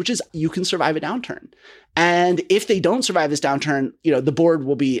business, which is you can survive a downturn. And if they don't survive this downturn, the board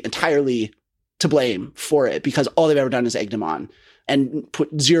will be entirely to blame for it because all they've ever done is egged him on and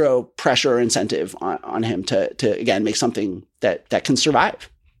put zero pressure or incentive on him to again, make something that can survive.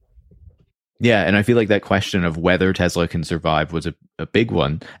 Yeah, and I feel like that question of whether Tesla can survive was a big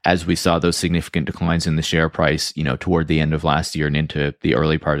one as we saw those significant declines in the share price, toward the end of last year and into the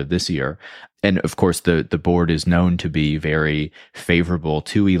early part of this year. And of course, the board is known to be very favorable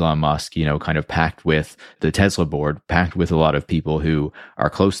to Elon Musk, kind of packed with the Tesla board, packed with a lot of people who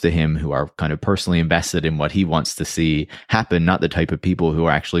are close to him, who are kind of personally invested in what he wants to see happen, not the type of people who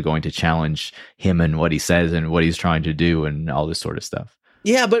are actually going to challenge him and what he says and what he's trying to do and all this sort of stuff.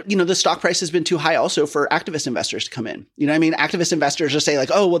 Yeah, but the stock price has been too high also for activist investors to come in. Activist investors just say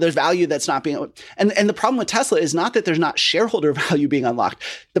like, oh, well, there's value that's not being, and the problem with Tesla is not that there's not shareholder value being unlocked.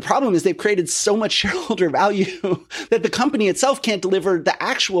 The problem is they've created so much shareholder value that the company itself can't deliver the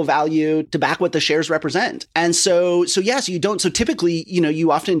actual value to back what the shares represent. And so you don't. So typically,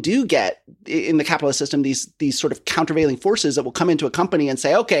 you often do get in the capitalist system, these sort of countervailing forces that will come into a company and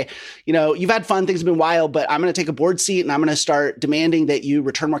say, okay, you've had fun, things have been wild, but I'm going to take a board seat and I'm going to start demanding that you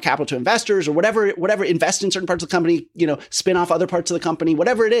return more capital to investors or whatever, invest in certain parts of the company, spin off other parts of the company,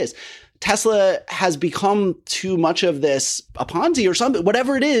 whatever it is. Tesla has become too much of this, a Ponzi or something,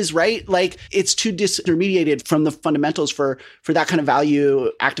 whatever it is, right? Like it's too disintermediated from the fundamentals for that kind of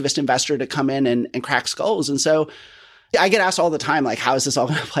value activist investor to come in and crack skulls. And so I get asked all the time, like, how is this all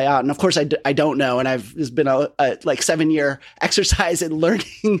going to play out? And of course, I don't know. And it's been a 7-year exercise in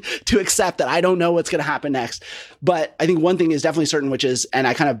learning to accept that I don't know what's going to happen next. But I think one thing is definitely certain, which is, and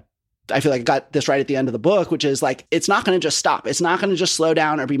I feel like I got this right at the end of the book, which is like, it's not going to just stop. It's not going to just slow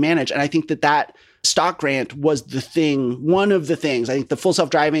down or be managed. And I think that stock grant was one of the things. I think the full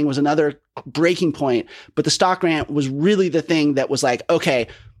self-driving was another breaking point, but the stock grant was really the thing that was like, okay,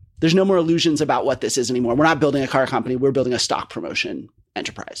 there's no more illusions about what this is anymore. We're not building a car company. We're building a stock promotion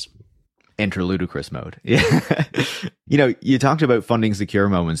enterprise. Enter ludicrous mode. Yeah. You talked about funding secure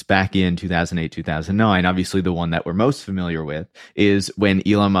moments back in 2008, 2009. Obviously, the one that we're most familiar with is when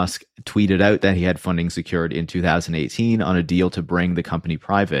Elon Musk tweeted out that he had funding secured in 2018 on a deal to bring the company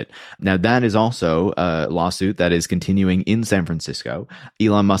private. Now, that is also a lawsuit that is continuing in San Francisco.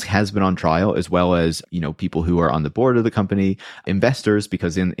 Elon Musk has been on trial, as well as, people who are on the board of the company, investors,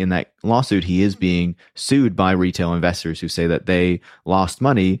 because in that lawsuit, he is being sued by retail investors who say that they lost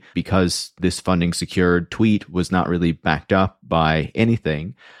money because this funding secured tweet was not really backed up by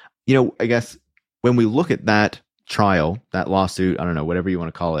anything. I guess when we look at that trial, that lawsuit, I don't know, whatever you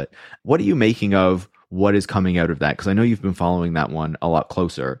want to call it. What are you making of what is coming out of that? Because I know you've been following that one a lot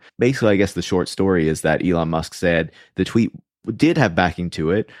closer. Basically, I guess the short story is that Elon Musk said the tweet did have backing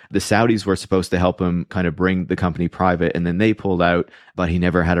to it. The Saudis were supposed to help him kind of bring the company private, and then they pulled out, but he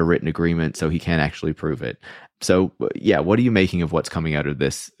never had a written agreement, so he can't actually prove it. So yeah, what are you making of what's coming out of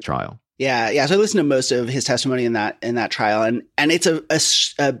this trial? Yeah. So I listened to most of his testimony in that trial, and it's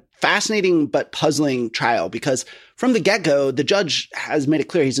a fascinating but puzzling trial because from the get-go, the judge has made it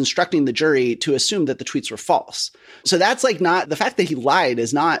clear he's instructing the jury to assume that the tweets were false. So that's like not the fact that he lied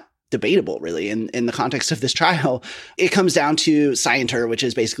is not debatable really in the context of this trial. It comes down to scienter, which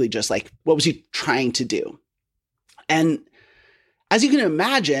is basically just like, what was he trying to do? And as you can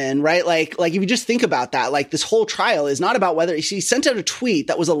imagine, right, like if you just think about that, like this whole trial is not about whether he sent out a tweet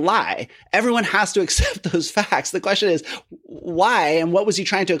that was a lie. Everyone has to accept those facts. The question is why and what was he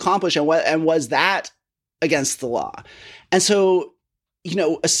trying to accomplish and was that against the law? And so,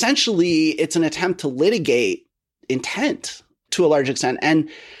 essentially it's an attempt to litigate intent to a large extent.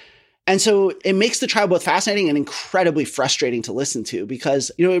 And so it makes the trial both fascinating and incredibly frustrating to listen to because,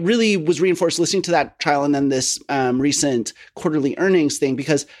 it really was reinforced listening to that trial and then this recent quarterly earnings thing,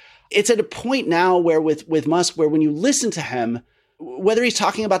 because it's at a point now where with Musk, where when you listen to him, whether he's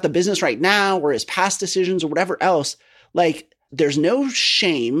talking about the business right now or his past decisions or whatever else, like there's no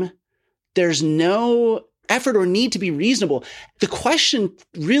shame, there's no effort or need to be reasonable. The question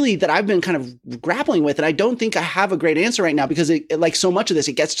really that I've been kind of grappling with, and I don't think I have a great answer right now because it like so much of this,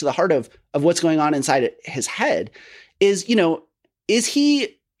 it gets to the heart of what's going on inside his head is, is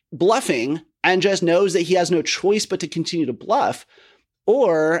he bluffing and just knows that he has no choice but to continue to bluff?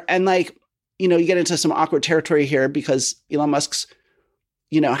 Or, and like, you get into some awkward territory here because Elon Musk's,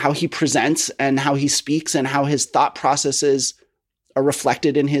 how he presents and how he speaks and how his thought processes are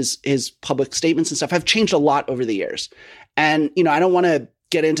reflected in his public statements and stuff have changed a lot over the years. And, I don't want to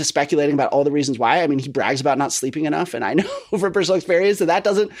get into speculating about all the reasons why. I mean, he brags about not sleeping enough. And I know from personal experience that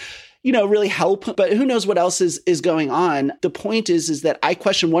doesn't, really help, but who knows what else is going on. The point is that I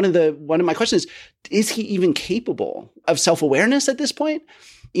question one of my questions is he even capable of self-awareness at this point?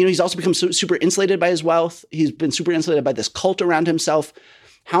 He's also become super insulated by his wealth. He's been super insulated by this cult around himself.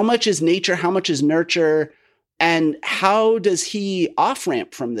 How much is nature? How much is nurture? And how does he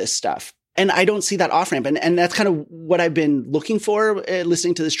off-ramp from this stuff? And I don't see that off-ramp. And that's kind of what I've been looking for,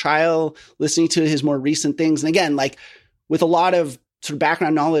 listening to this trial, listening to his more recent things. And again, like with a lot of sort of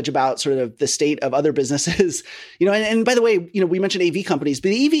background knowledge about sort of the state of other businesses, and by the way, we mentioned AV companies, but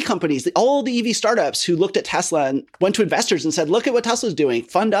the EV companies, all the EV startups who looked at Tesla and went to investors and said, look at what Tesla's doing,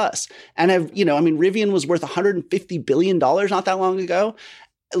 fund us. And Rivian was worth $150 billion not that long ago.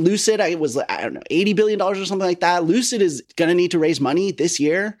 Lucid, was $80 billion or something like that. Lucid is going to need to raise money this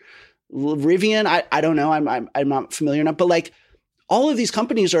year. Rivian, I don't know. I'm not familiar enough, but like all of these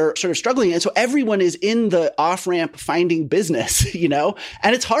companies are sort of struggling. And so everyone is in the off-ramp finding business,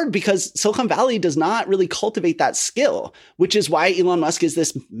 and it's hard because Silicon Valley does not really cultivate that skill, which is why Elon Musk is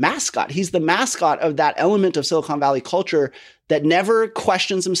this mascot. He's the mascot of that element of Silicon Valley culture that never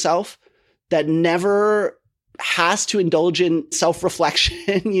questions himself, that never has to indulge in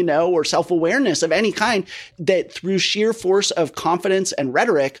self-reflection, or self-awareness of any kind, that through sheer force of confidence and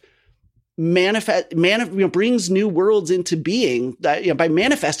rhetoric brings new worlds into being by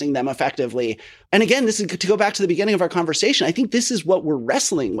manifesting them effectively. And again, this is to go back to the beginning of our conversation. I think this is what we're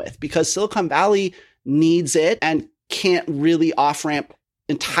wrestling with because Silicon Valley needs it and can't really off-ramp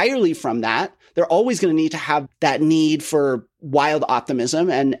entirely from that. They're always going to need to have that need for wild optimism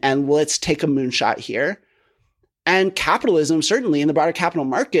and let's take a moonshot here. And capitalism, certainly in the broader capital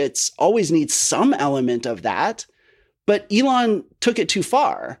markets, always needs some element of that. But Elon took it too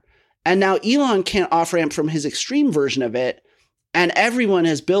far. And now Elon can't off-ramp from his extreme version of it. And everyone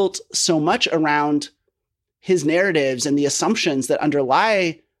has built so much around his narratives and the assumptions that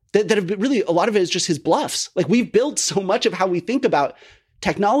underlie that have been really, a lot of it is just his bluffs. Like we've built so much of how we think about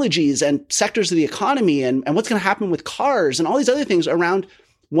technologies and sectors of the economy and what's going to happen with cars and all these other things around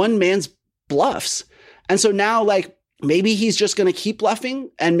one man's bluffs. And so now, like, maybe he's just going to keep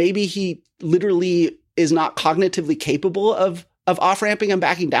bluffing and maybe he literally is not cognitively capable of off-ramping and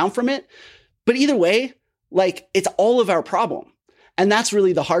backing down from it. But either way, like, it's all of our problem. And that's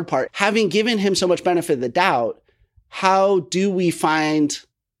really the hard part. Having given him so much benefit of the doubt, how do we find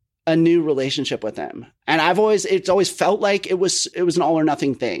a new relationship with him? And it's always felt like it was an all or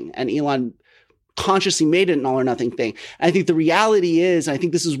nothing thing. And Elon consciously made it an all or nothing thing. And I think the reality is, and I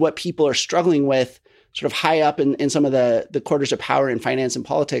think this is what people are struggling with sort of high up in some of the quarters of power in finance and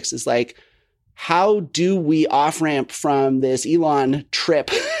politics, is like, how do we off-ramp from this Elon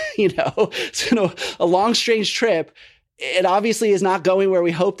trip? A long, strange trip. It obviously is not going where we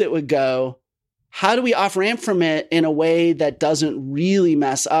hoped it would go. How do we off-ramp from it in a way that doesn't really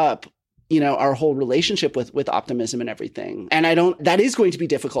mess up, our whole relationship with optimism and everything? And that is going to be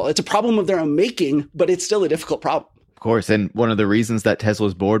difficult. It's a problem of their own making, but it's still a difficult problem. Of course. And one of the reasons that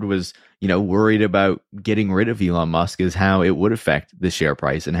Tesla's board was, worried about getting rid of Elon Musk is how it would affect the share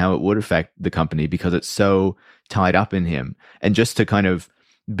price and how it would affect the company because it's so tied up in him. And just to kind of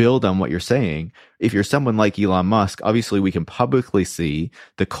build on what you're saying, if you're someone like Elon Musk, obviously we can publicly see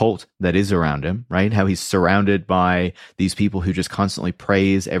the cult that is around him, right? How he's surrounded by these people who just constantly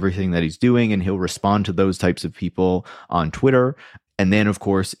praise everything that he's doing, and he'll respond to those types of people on Twitter. And then, of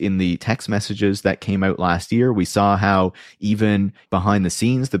course, in the text messages that came out last year, we saw how even behind the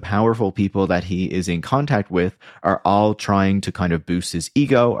scenes, the powerful people that he is in contact with are all trying to kind of boost his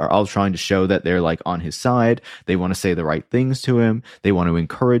ego, are all trying to show that they're like on his side. They want to say the right things to him. They want to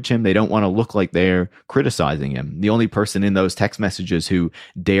encourage him. They don't want to look like they're criticizing him. The only person in those text messages who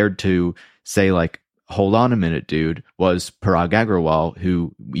dared to say like, hold on a minute, dude, was Parag Agrawal,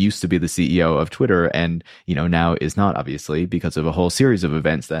 who used to be the CEO of Twitter and, now is not, obviously, because of a whole series of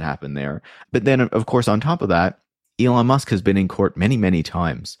events that happened there. But then, of course, on top of that, Elon Musk has been in court many, many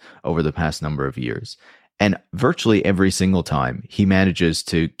times over the past number of years. And virtually every single time he manages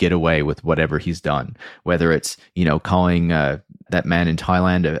to get away with whatever he's done, whether it's, calling that man in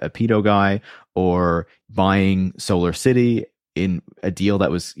Thailand a pedo guy or buying Solar City in a deal that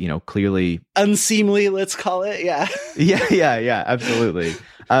was, clearly unseemly, let's call it. Yeah. Yeah, absolutely.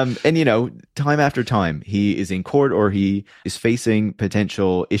 And, time after time, he is in court or he is facing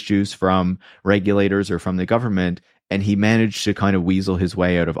potential issues from regulators or from the government. And he managed to kind of weasel his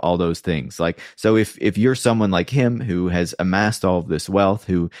way out of all those things. Like, so if you're someone like him who has amassed all of this wealth,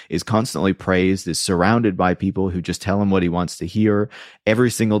 who is constantly praised, is surrounded by people who just tell him what he wants to hear, every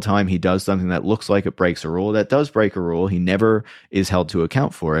single time he does something that looks like it breaks a rule, that does break a rule, he never is held to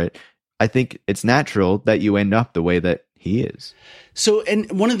account for it. I think it's natural that you end up the way that he is. So, and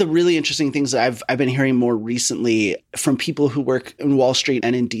one of the really interesting things that I've been hearing more recently from people who work in Wall Street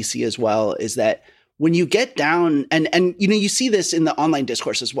and in DC as well is that when you get down, and you see this in the online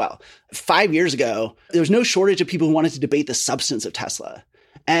discourse as well. 5 years ago, there was no shortage of people who wanted to debate the substance of Tesla.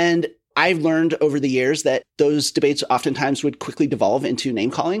 And I've learned over the years that those debates oftentimes would quickly devolve into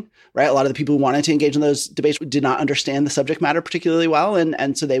name calling, right? A lot of the people who wanted to engage in those debates did not understand the subject matter particularly well.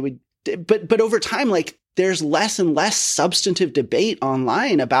 And so they would, but over time, like there's less and less substantive debate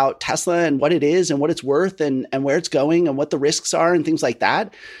online about Tesla and what it is and what it's worth and where it's going and what the risks are and things like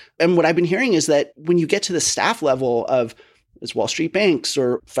that. And what I've been hearing is that when you get to the staff level of Wall Street banks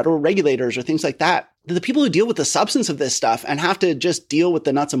or federal regulators or things like that, the people who deal with the substance of this stuff and have to just deal with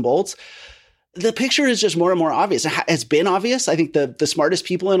the nuts and bolts, the picture is just more and more obvious. It's been obvious. I think the smartest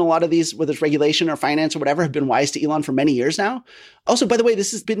people in a lot of these, whether it's regulation or finance or whatever, have been wise to Elon for many years now. Also, by the way,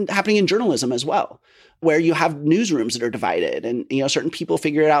 this has been happening in journalism as well, where you have newsrooms that are divided and, certain people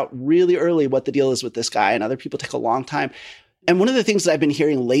figure it out really early what the deal is with this guy and other people take a long time. And one of the things that I've been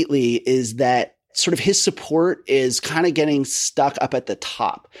hearing lately is that sort of his support is kind of getting stuck up at the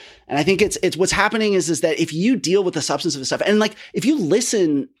top. And I think it's what's happening is that if you deal with the substance of the stuff and like if you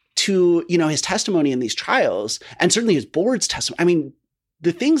listen to, his testimony in these trials and certainly his board's testimony, I mean,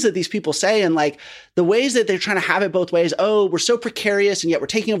 the things that these people say and like the ways that they're trying to have it both ways. Oh, we're so precarious and yet we're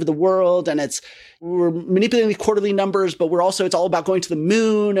taking over the world and we're manipulating the quarterly numbers, but it's all about going to the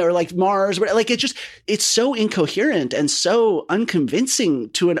moon or like Mars. Like it's so incoherent and so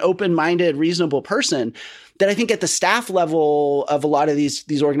unconvincing to an open-minded, reasonable person that I think at the staff level of a lot of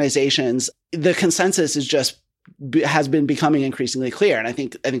these organizations, the consensus has been becoming increasingly clear. And I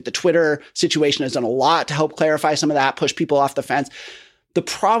think the Twitter situation has done a lot to help clarify some of that, push people off the fence. The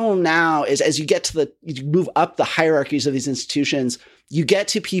problem now is as you move up the hierarchies of these institutions, you get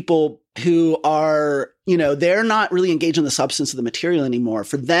to people who are, they're not really engaged in the substance of the material anymore.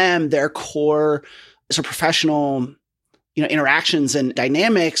 For them, their core sort of professional, interactions and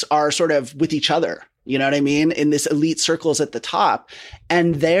dynamics are sort of with each other. You know what I mean? In this elite circles at the top.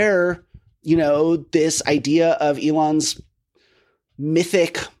 And they're, this idea of Elon's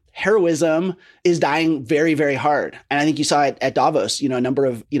mythic heroism is dying very, very hard. And I think you saw it at Davos, a number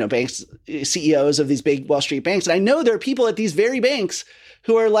of, banks, CEOs of these big Wall Street banks. And I know there are people at these very banks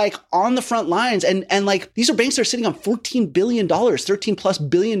who are like on the front lines and like these are banks that are sitting on $14 billion, $13+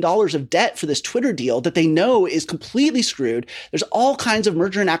 billion of debt for this Twitter deal that they know is completely screwed. There's all kinds of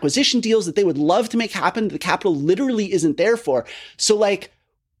merger and acquisition deals that they would love to make happen. The capital literally isn't there for. So like,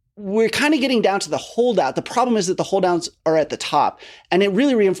 we're kind of getting down to the holdout. The problem is that the holdouts are at the top. And it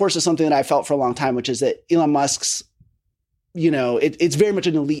really reinforces something that I felt for a long time, which is that Elon Musk's, it's very much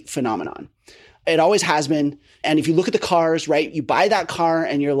an elite phenomenon. It always has been. And if you look at the cars, right, you buy that car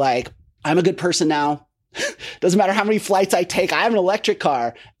and you're like, I'm a good person now. Doesn't matter how many flights I take. I have an electric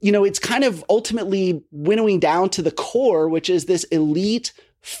car. It's kind of ultimately winnowing down to the core, which is this elite,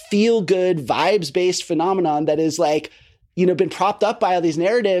 feel-good, vibes-based phenomenon that is like, been propped up by all these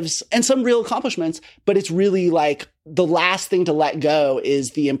narratives and some real accomplishments. But it's really like the last thing to let go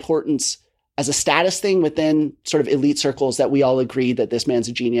is the importance as a status thing within sort of elite circles that we all agree that this man's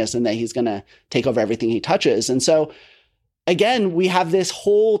a genius and that he's going to take over everything he touches. And so again, we have this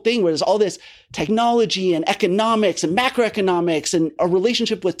whole thing where there's all this technology and economics and macroeconomics and a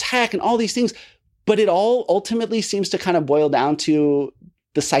relationship with tech and all these things, but it all ultimately seems to kind of boil down to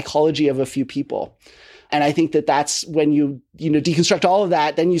the psychology of a few people. And I think that that's when you deconstruct all of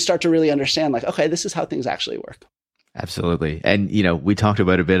that, then you start to really understand like, okay, this is how things actually work. Absolutely. And, we talked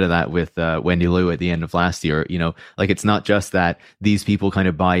about a bit of that with Wendy Liu at the end of last year. Like it's not just that these people kind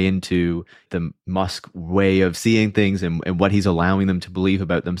of buy into the Musk way of seeing things and what he's allowing them to believe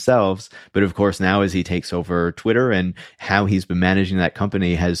about themselves. But of course, now as he takes over Twitter and how he's been managing that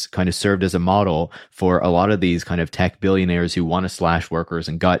company has kind of served as a model for a lot of these kind of tech billionaires who want to slash workers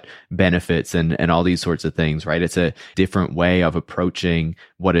and gut benefits and all these sorts of things, right? It's a different way of approaching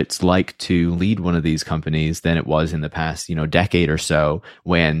what it's like to lead one of these companies than it was in the past, decade or so,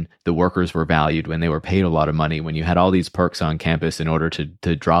 when the workers were valued, when they were paid a lot of money, when you had all these perks on campus in order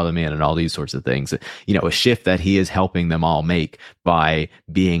to draw them in and all these sorts of things. A shift that he is helping them all make by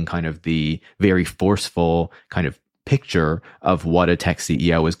being kind of the very forceful kind of picture of what a tech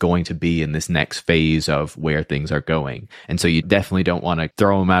CEO is going to be in this next phase of where things are going. And so you definitely don't want to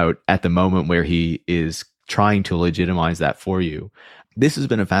throw him out at the moment where he is trying to legitimize that for you. This has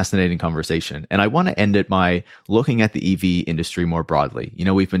been a fascinating conversation, and I want to end it by looking at the EV industry more broadly.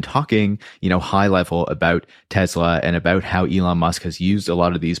 We've been talking, high level about Tesla and about how Elon Musk has used a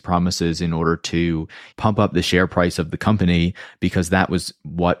lot of these promises in order to pump up the share price of the company, because that was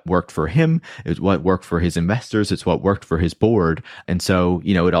what worked for him. It's what worked for his investors. It's what worked for his board. And so,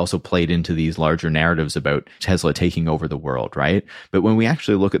 it also played into these larger narratives about Tesla taking over the world, right? But when we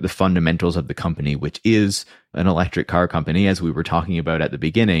actually look at the fundamentals of the company, which is an electric car company, as we were talking about at the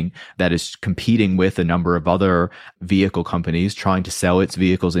beginning, that is competing with a number of other vehicle companies, trying to sell its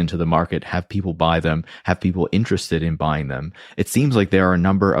vehicles into the market, have people buy them, have people interested in buying them. It seems like there are a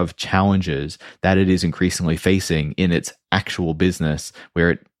number of challenges that it is increasingly facing in its actual business, where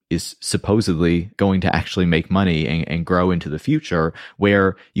it is supposedly going to actually make money and grow into the future,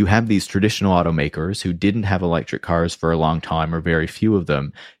 where you have these traditional automakers who didn't have electric cars for a long time, or very few of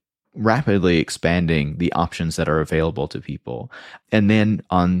them, rapidly expanding the options that are available to people. And then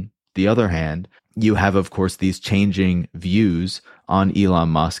on the other hand, you have, of course, these changing views on Elon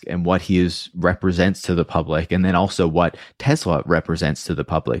Musk and what he represents to the public, and then also what Tesla represents to the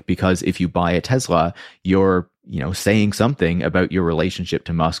public. Because if you buy a Tesla, you're saying something about your relationship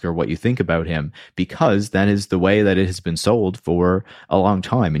to Musk or what you think about him, because that is the way that it has been sold for a long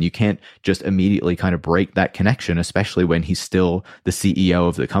time. And you can't just immediately kind of break that connection, especially when he's still the CEO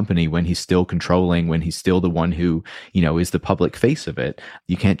of the company, when he's still controlling, when he's still the one who, is the public face of it.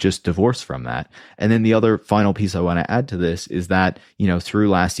 You can't just divorce from that. And then the other final piece I want to add to this is that, through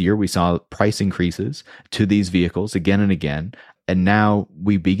last year, we saw price increases to these vehicles again and again. And now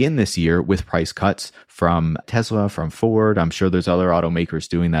we begin this year with price cuts from Tesla, from Ford. I'm sure there's other automakers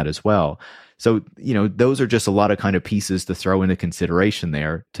doing that as well. So, those are just a lot of kind of pieces to throw into consideration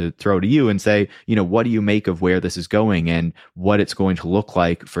there, to throw to you and say, what do you make of where this is going and what it's going to look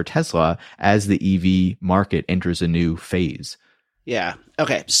like for Tesla as the EV market enters a new phase? Yeah.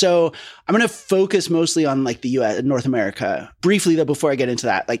 Okay. So I'm going to focus mostly on like the US, North America. Briefly though, before I get into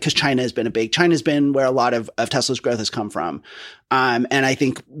that, because China's been where a lot of Tesla's growth has come from. And I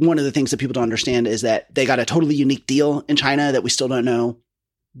think one of the things that people don't understand is that they got a totally unique deal in China that we still don't know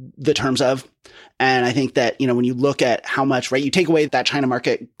the terms of. And I think that, when you look at how much, right, you take away that China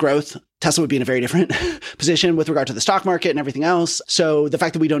market growth, Tesla would be in a very different position with regard to the stock market and everything else. So the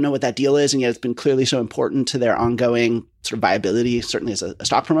fact that we don't know what that deal is, and yet it's been clearly so important to their ongoing sort of viability, certainly as a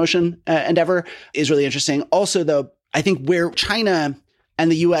stock promotion endeavor, is really interesting. Also, though, I think where China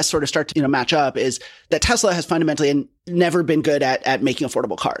and the US sort of start to match up is that Tesla has fundamentally never been good at making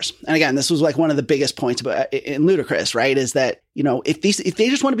affordable cars. And again, this was like one of the biggest points about in Ludicrous, right? Is that, if they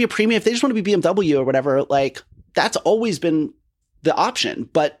just want to be a premium, if they just want to be BMW or whatever, like that's always been the option.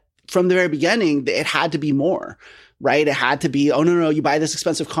 But from the very beginning, it had to be more, right? It had to be, oh, no, you buy this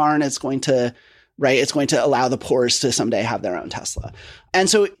expensive car and it's going to right? It's going to allow the poorest to someday have their own Tesla. And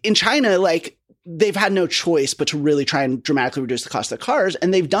so in China, like, they've had no choice but to really try and dramatically reduce the cost of their cars.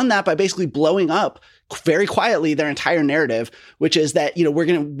 And they've done that by basically blowing up very quietly their entire narrative, which is that,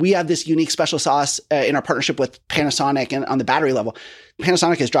 we have this unique special sauce in our partnership with Panasonic and on the battery level.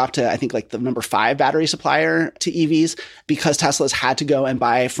 Panasonic has dropped to, I think, like the number 5 battery supplier to EVs because Tesla's had to go and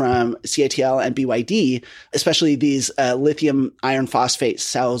buy from CATL and BYD, especially these lithium iron phosphate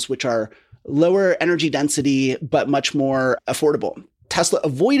cells, which are lower energy density, but much more affordable. Tesla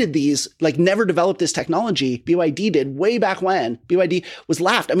avoided these, like never developed this technology. BYD did way back when. BYD was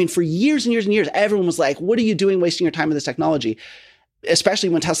laughed. I mean, for years and years and years, everyone was like, what are you doing wasting your time with this technology? Especially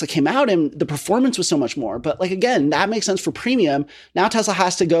when Tesla came out and the performance was so much more. But like, again, that makes sense for premium. Now Tesla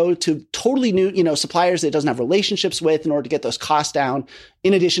has to go to totally new, suppliers that it doesn't have relationships with in order to get those costs down,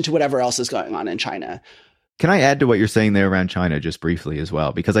 in addition to whatever else is going on in China. Can I add to what you're saying there around China just briefly as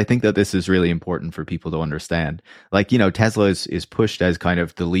well? Because I think that this is really important for people to understand. Like, Tesla is pushed as kind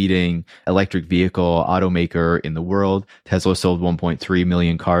of the leading electric vehicle automaker in the world. Tesla sold 1.3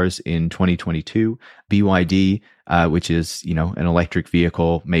 million cars in 2022. BYD, which is, an electric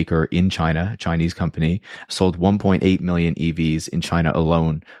vehicle maker in China, a Chinese company, sold 1.8 million EVs in China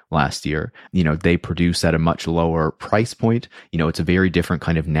alone last year. They produce at a much lower price point. It's a very different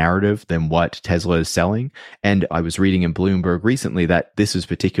kind of narrative than what Tesla is selling. And I was reading in Bloomberg recently that this is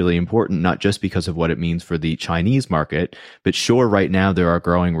particularly important, not just because of what it means for the Chinese market, but sure, right now there are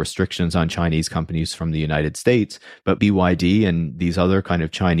growing restrictions on Chinese companies from the United States, but BYD and these other kind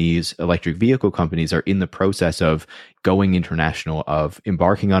of Chinese electric vehicle companies are in the process of going international, of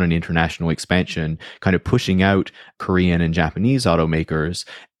embarking on an international expansion, kind of pushing out Korean and Japanese automakers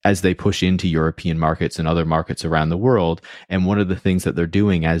as they push into European markets and other markets around the world. And one of the things that they're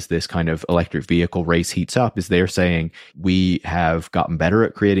doing as this kind of electric vehicle race heats up is they're saying, we have gotten better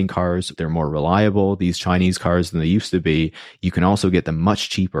at creating cars. They're more reliable, these Chinese cars, than they used to be. You can also get them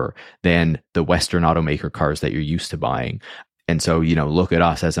much cheaper than the Western automaker cars that you're used to buying. And so, look at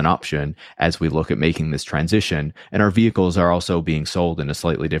us as an option as we look at making this transition. And our vehicles are also being sold in a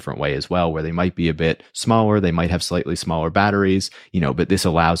slightly different way as well, where they might be a bit smaller, they might have slightly smaller batteries, but this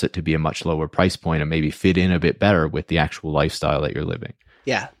allows it to be a much lower price point and maybe fit in a bit better with the actual lifestyle that you're living.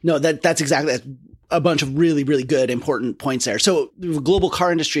 Yeah, no, that's exactly a bunch of really, really good, important points there. So the global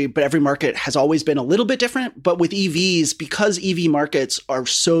car industry, but every market has always been a little bit different. But with EVs, because EV markets are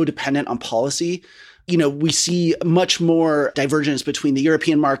so dependent on policy, we see much more divergence between the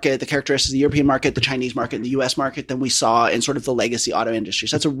European market, the characteristics of the European market, the Chinese market, and the US market than we saw in sort of the legacy auto industry.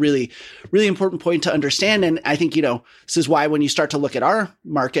 So that's a really, really important point to understand. And I think, this is why when you start to look at our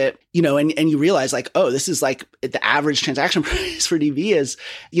market, and you realize like, oh, this is like the average transaction price for an EV is,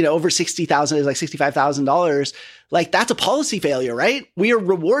 over $60,000 is like $65,000. Like that's a policy failure, right? We are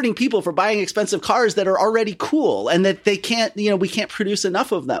rewarding people for buying expensive cars that are already cool and that they can't, we can't produce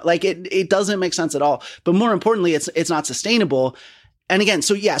enough of them. Like it doesn't make sense at all. But more importantly, it's not sustainable. And again,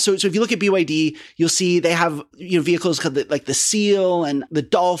 so if you look at BYD, you'll see they have, vehicles called like the Seal and the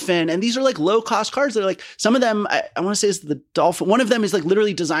Dolphin. And these are like low cost cars. They're like, some of them, I want to say is the Dolphin. One of them is like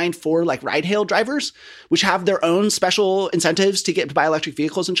literally designed for like ride hail drivers, which have their own special incentives to get to buy electric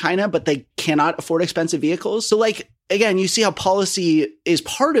vehicles in China, but they cannot afford expensive vehicles. So like, again, you see how policy is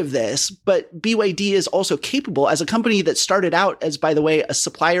part of this, but BYD is also capable as a company that started out as, by the way, a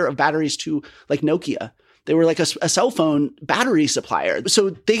supplier of batteries to like Nokia. They were like a cell phone battery supplier.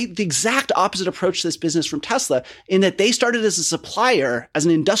 So the exact opposite approach to this business from Tesla, in that they started as a supplier, as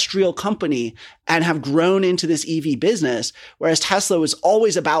an industrial company, and have grown into this EV business. Whereas Tesla was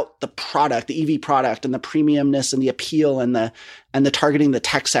always about the product, the EV product, and the premiumness and the appeal and the targeting the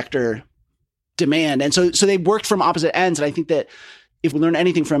tech sector demand. And so they worked from opposite ends. And I think that if we learn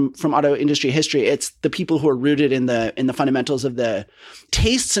anything from auto industry history, it's the people who are rooted in the fundamentals of the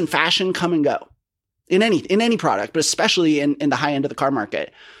tastes and fashion come and go. In any product, but especially in the high end of the car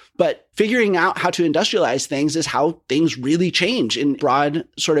market. But figuring out how to industrialize things is how things really change in broad,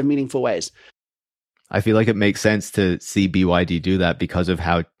 sort of meaningful ways. I feel like it makes sense to see BYD do that because of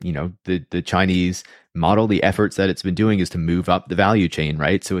how, the Chinese model, the efforts that it's been doing is to move up the value chain,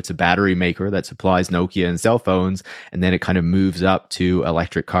 right? So it's a battery maker that supplies Nokia and cell phones, and then it kind of moves up to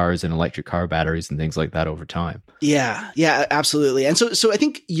electric cars and electric car batteries and things like that over time. Yeah, absolutely. And so I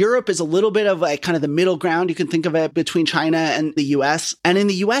think Europe is a little bit of like kind of the middle ground. You can think of it between China and the US. And in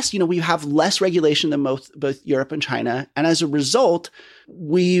the US, we have less regulation than both Europe and China. And as a result,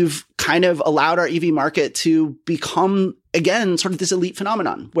 we've kind of allowed our EV market to become, again, sort of this elite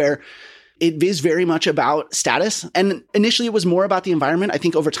phenomenon where it is very much about status. And initially it was more about the environment. I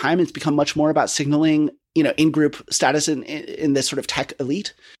think over time it's become much more about signaling, in-group status in this sort of tech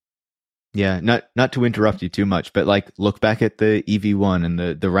elite. Yeah, not to interrupt you too much, but like look back at the EV1 and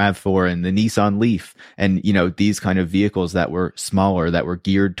the RAV4 and the Nissan Leaf, and these kind of vehicles that were smaller, that were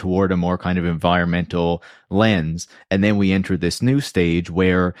geared toward a more kind of environmental lens. And then we enter this new stage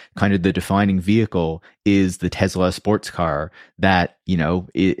where kind of the defining vehicle is the Tesla sports car that,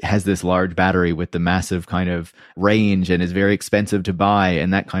 it has this large battery with the massive kind of range and is very expensive to buy,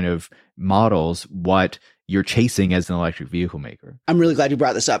 and that kind of models what you're chasing as an electric vehicle maker. I'm really glad you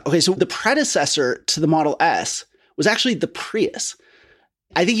brought this up. Okay, so the predecessor to the Model S was actually the Prius.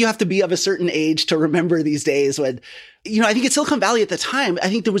 I think you have to be of a certain age to remember these days when, I think at Silicon Valley at the time, I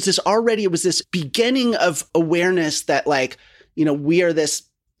think there was this beginning of awareness that we are this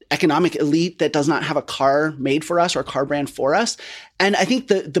economic elite that does not have a car made for us or a car brand for us. And I think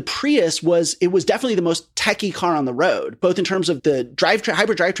the Prius was definitely the most techie car on the road, both in terms of the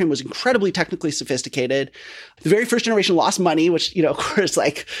hybrid drivetrain was incredibly technically sophisticated. The very first generation lost money, which, of course,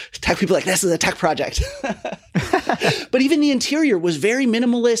 tech people this is a tech project. But even the interior was very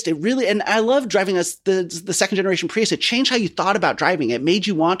minimalist. It really, and I love driving the second generation Prius. It changed how you thought about driving. It made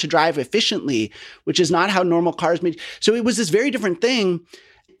you want to drive efficiently, which is not how normal cars made. So it was this very different thing.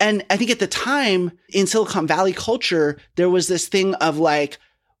 And I think at the time in Silicon Valley culture, there was this thing of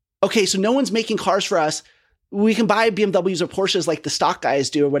okay, so no one's making cars for us. We can buy BMWs or Porsches like the stock guys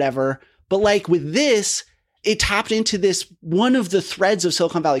do or whatever. But with this, it tapped into this one of the threads of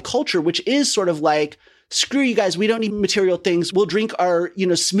Silicon Valley culture, which is sort of screw you guys. We don't need material things. We'll drink our,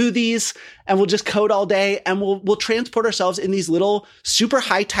 smoothies and we'll just code all day and we'll transport ourselves in these little super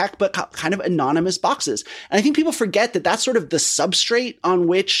high tech, but kind of anonymous boxes. And I think people forget that that's sort of the substrate on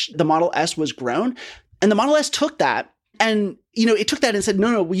which the Model S was grown. And the Model S took that and, it took that and said,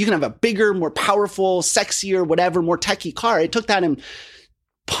 no, you can have a bigger, more powerful, sexier, whatever, more techie car. It took that and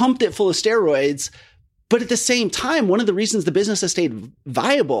pumped it full of steroids. But at the same time, one of the reasons the business has stayed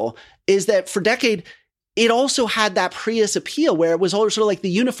viable is that for decades, it also had that Prius appeal where it was all sort of like the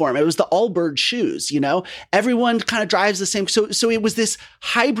uniform. It was the Allbirds shoes, everyone kind of drives the same. So it was this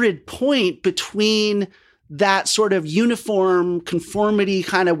hybrid point between that sort of uniform conformity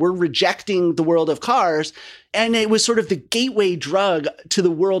kind of we're rejecting the world of cars. And it was sort of the gateway drug to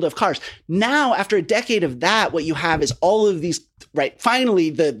the world of cars. Now, after a decade of that, what you have is all of these, right?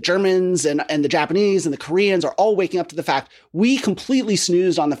 Finally, the Germans and the Japanese and the Koreans are all waking up to the fact we completely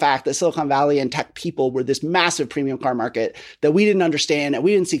snoozed on the fact that Silicon Valley and tech people were this massive premium car market that we didn't understand and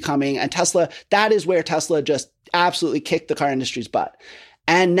we didn't see coming. And Tesla, that is where Tesla just absolutely kicked the car industry's butt.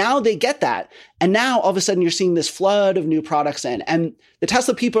 And now they get that. And now all of a sudden you're seeing this flood of new products in. And the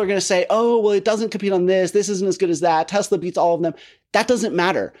Tesla people are going to say, oh, well, it doesn't compete on this. This isn't as good as that. Tesla beats all of them. That doesn't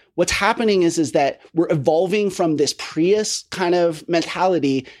matter. What's happening is that we're evolving from this Prius kind of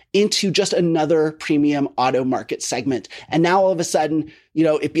mentality into just another premium auto market segment. And now all of a sudden,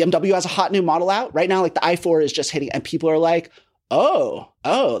 if BMW has a hot new model out right now, the i4 is just hitting and people are like, oh,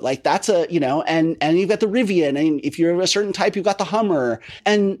 that's a, and you've got the Rivian. And if you're a certain type, you've got the Hummer.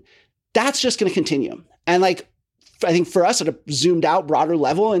 And that's just going to continue. And I think for us at a zoomed out broader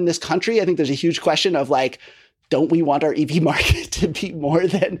level in this country, I think there's a huge question of don't we want our EV market to be more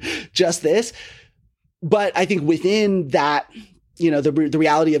than just this? But I think within that, the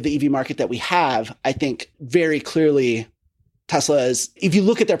reality of the EV market that we have, I think very clearly Tesla is, if you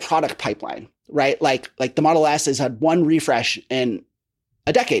look at their product pipeline, right? Like the Model S has had one refresh in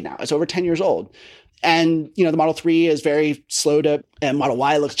a decade now. It's over 10 years old. And, the Model 3 is very slow and Model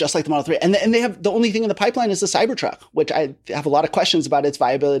Y looks just like the Model 3. And they have, the only thing in the pipeline is the Cybertruck, which I have a lot of questions about its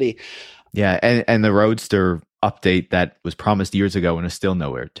viability. Yeah. And the Roadster update that was promised years ago and is still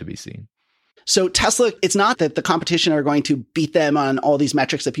nowhere to be seen. So Tesla, it's not that the competition are going to beat them on all these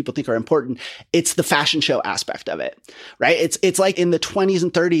metrics that people think are important. It's the fashion show aspect of it, right? It's like in the 20s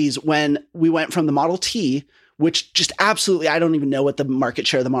and 30s when we went from the Model T, which just absolutely, I don't even know what the market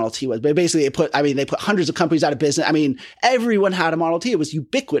share of the Model T was, but basically they put hundreds of companies out of business. Everyone had a Model T. It was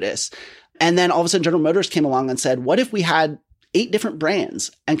ubiquitous. And then all of a sudden General Motors came along and said, what if we had 8 different brands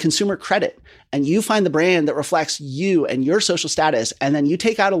and consumer credit, and you find the brand that reflects you and your social status, and then you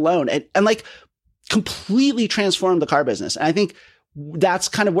take out a loan and completely transform the car business. And I think that's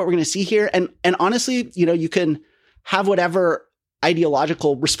kind of what we're going to see here. And honestly, you can have whatever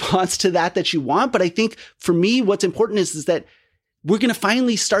ideological response to that you want. But I think for me, what's important is that we're going to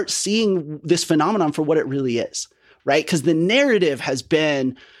finally start seeing this phenomenon for what it really is, right? Because the narrative has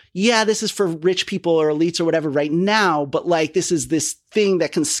been, yeah, this is for rich people or elites or whatever right now, but this is this thing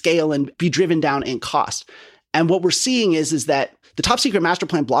that can scale and be driven down in cost. And what we're seeing is that the Top Secret Master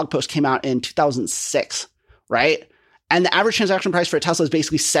Plan blog post came out in 2006, right? And the average transaction price for a Tesla is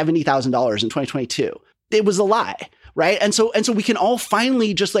basically $70,000 in 2022. It was a lie, right? And so we can all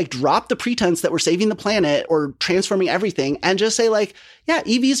finally just like drop the pretense that we're saving the planet or transforming everything and just say like, yeah,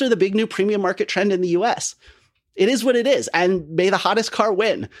 EVs are the big new premium market trend in the US. It is what it is. And may the hottest car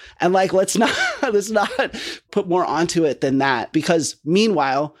win. And like, let's not put more onto it than that, because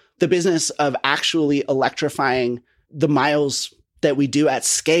meanwhile, the business of actually electrifying the miles that we do at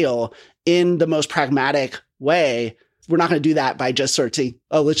scale in the most pragmatic way, we're not going to do that by just sort of saying,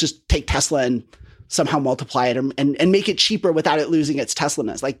 oh, let's just take Tesla and somehow multiply it and make it cheaper without it losing its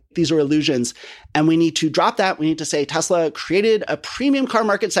Tesla-ness. Like, these are illusions. And we need to drop that. We need to say Tesla created a premium car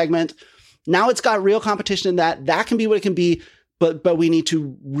market segment. Now it's got real competition in that. That can be what it can be. But we need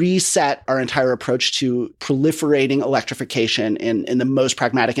to reset our entire approach to proliferating electrification in the most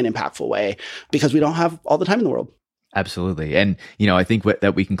pragmatic and impactful way, because we don't have all the time in the world. Absolutely. And, I think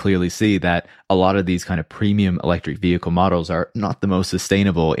that we can clearly see that a lot of these kind of premium electric vehicle models are not the most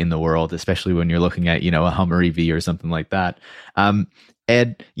sustainable in the world, especially when you're looking at, a Hummer EV or something like that.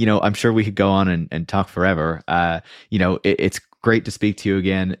 Ed, I'm sure we could go on and talk forever. It's great to speak to you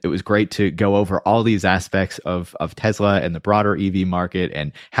again. It was great to go over all these aspects of Tesla and the broader EV market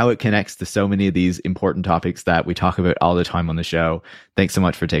and how it connects to so many of these important topics that we talk about all the time on the show. Thanks so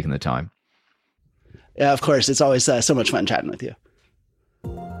much for taking the time. Yeah, of course. It's always so much fun chatting with you.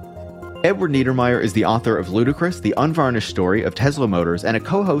 Edward Niedermeyer is the author of Ludicrous, the unvarnished story of Tesla Motors, and a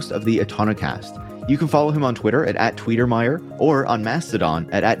co-host of the Autonocast. You can follow him on Twitter at @Tweetermeyer or on Mastodon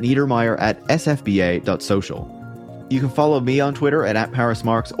at @Niedermeyer@sfba.social. You can follow me on Twitter at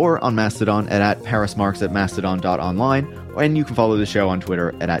 @ParisMarks or on Mastodon at @ParisMarks@Mastodon.online, and you can follow the show on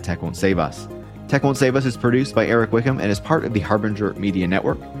Twitter at @TechWon'tSaveUs. Tech Won't Save Us is produced by Eric Wickham and is part of the Harbinger Media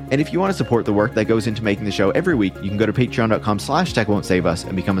Network. And if you want to support the work that goes into making the show every week, you can go to patreon.com/TechWon'tSaveUs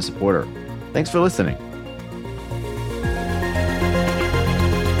and become a supporter. Thanks for listening.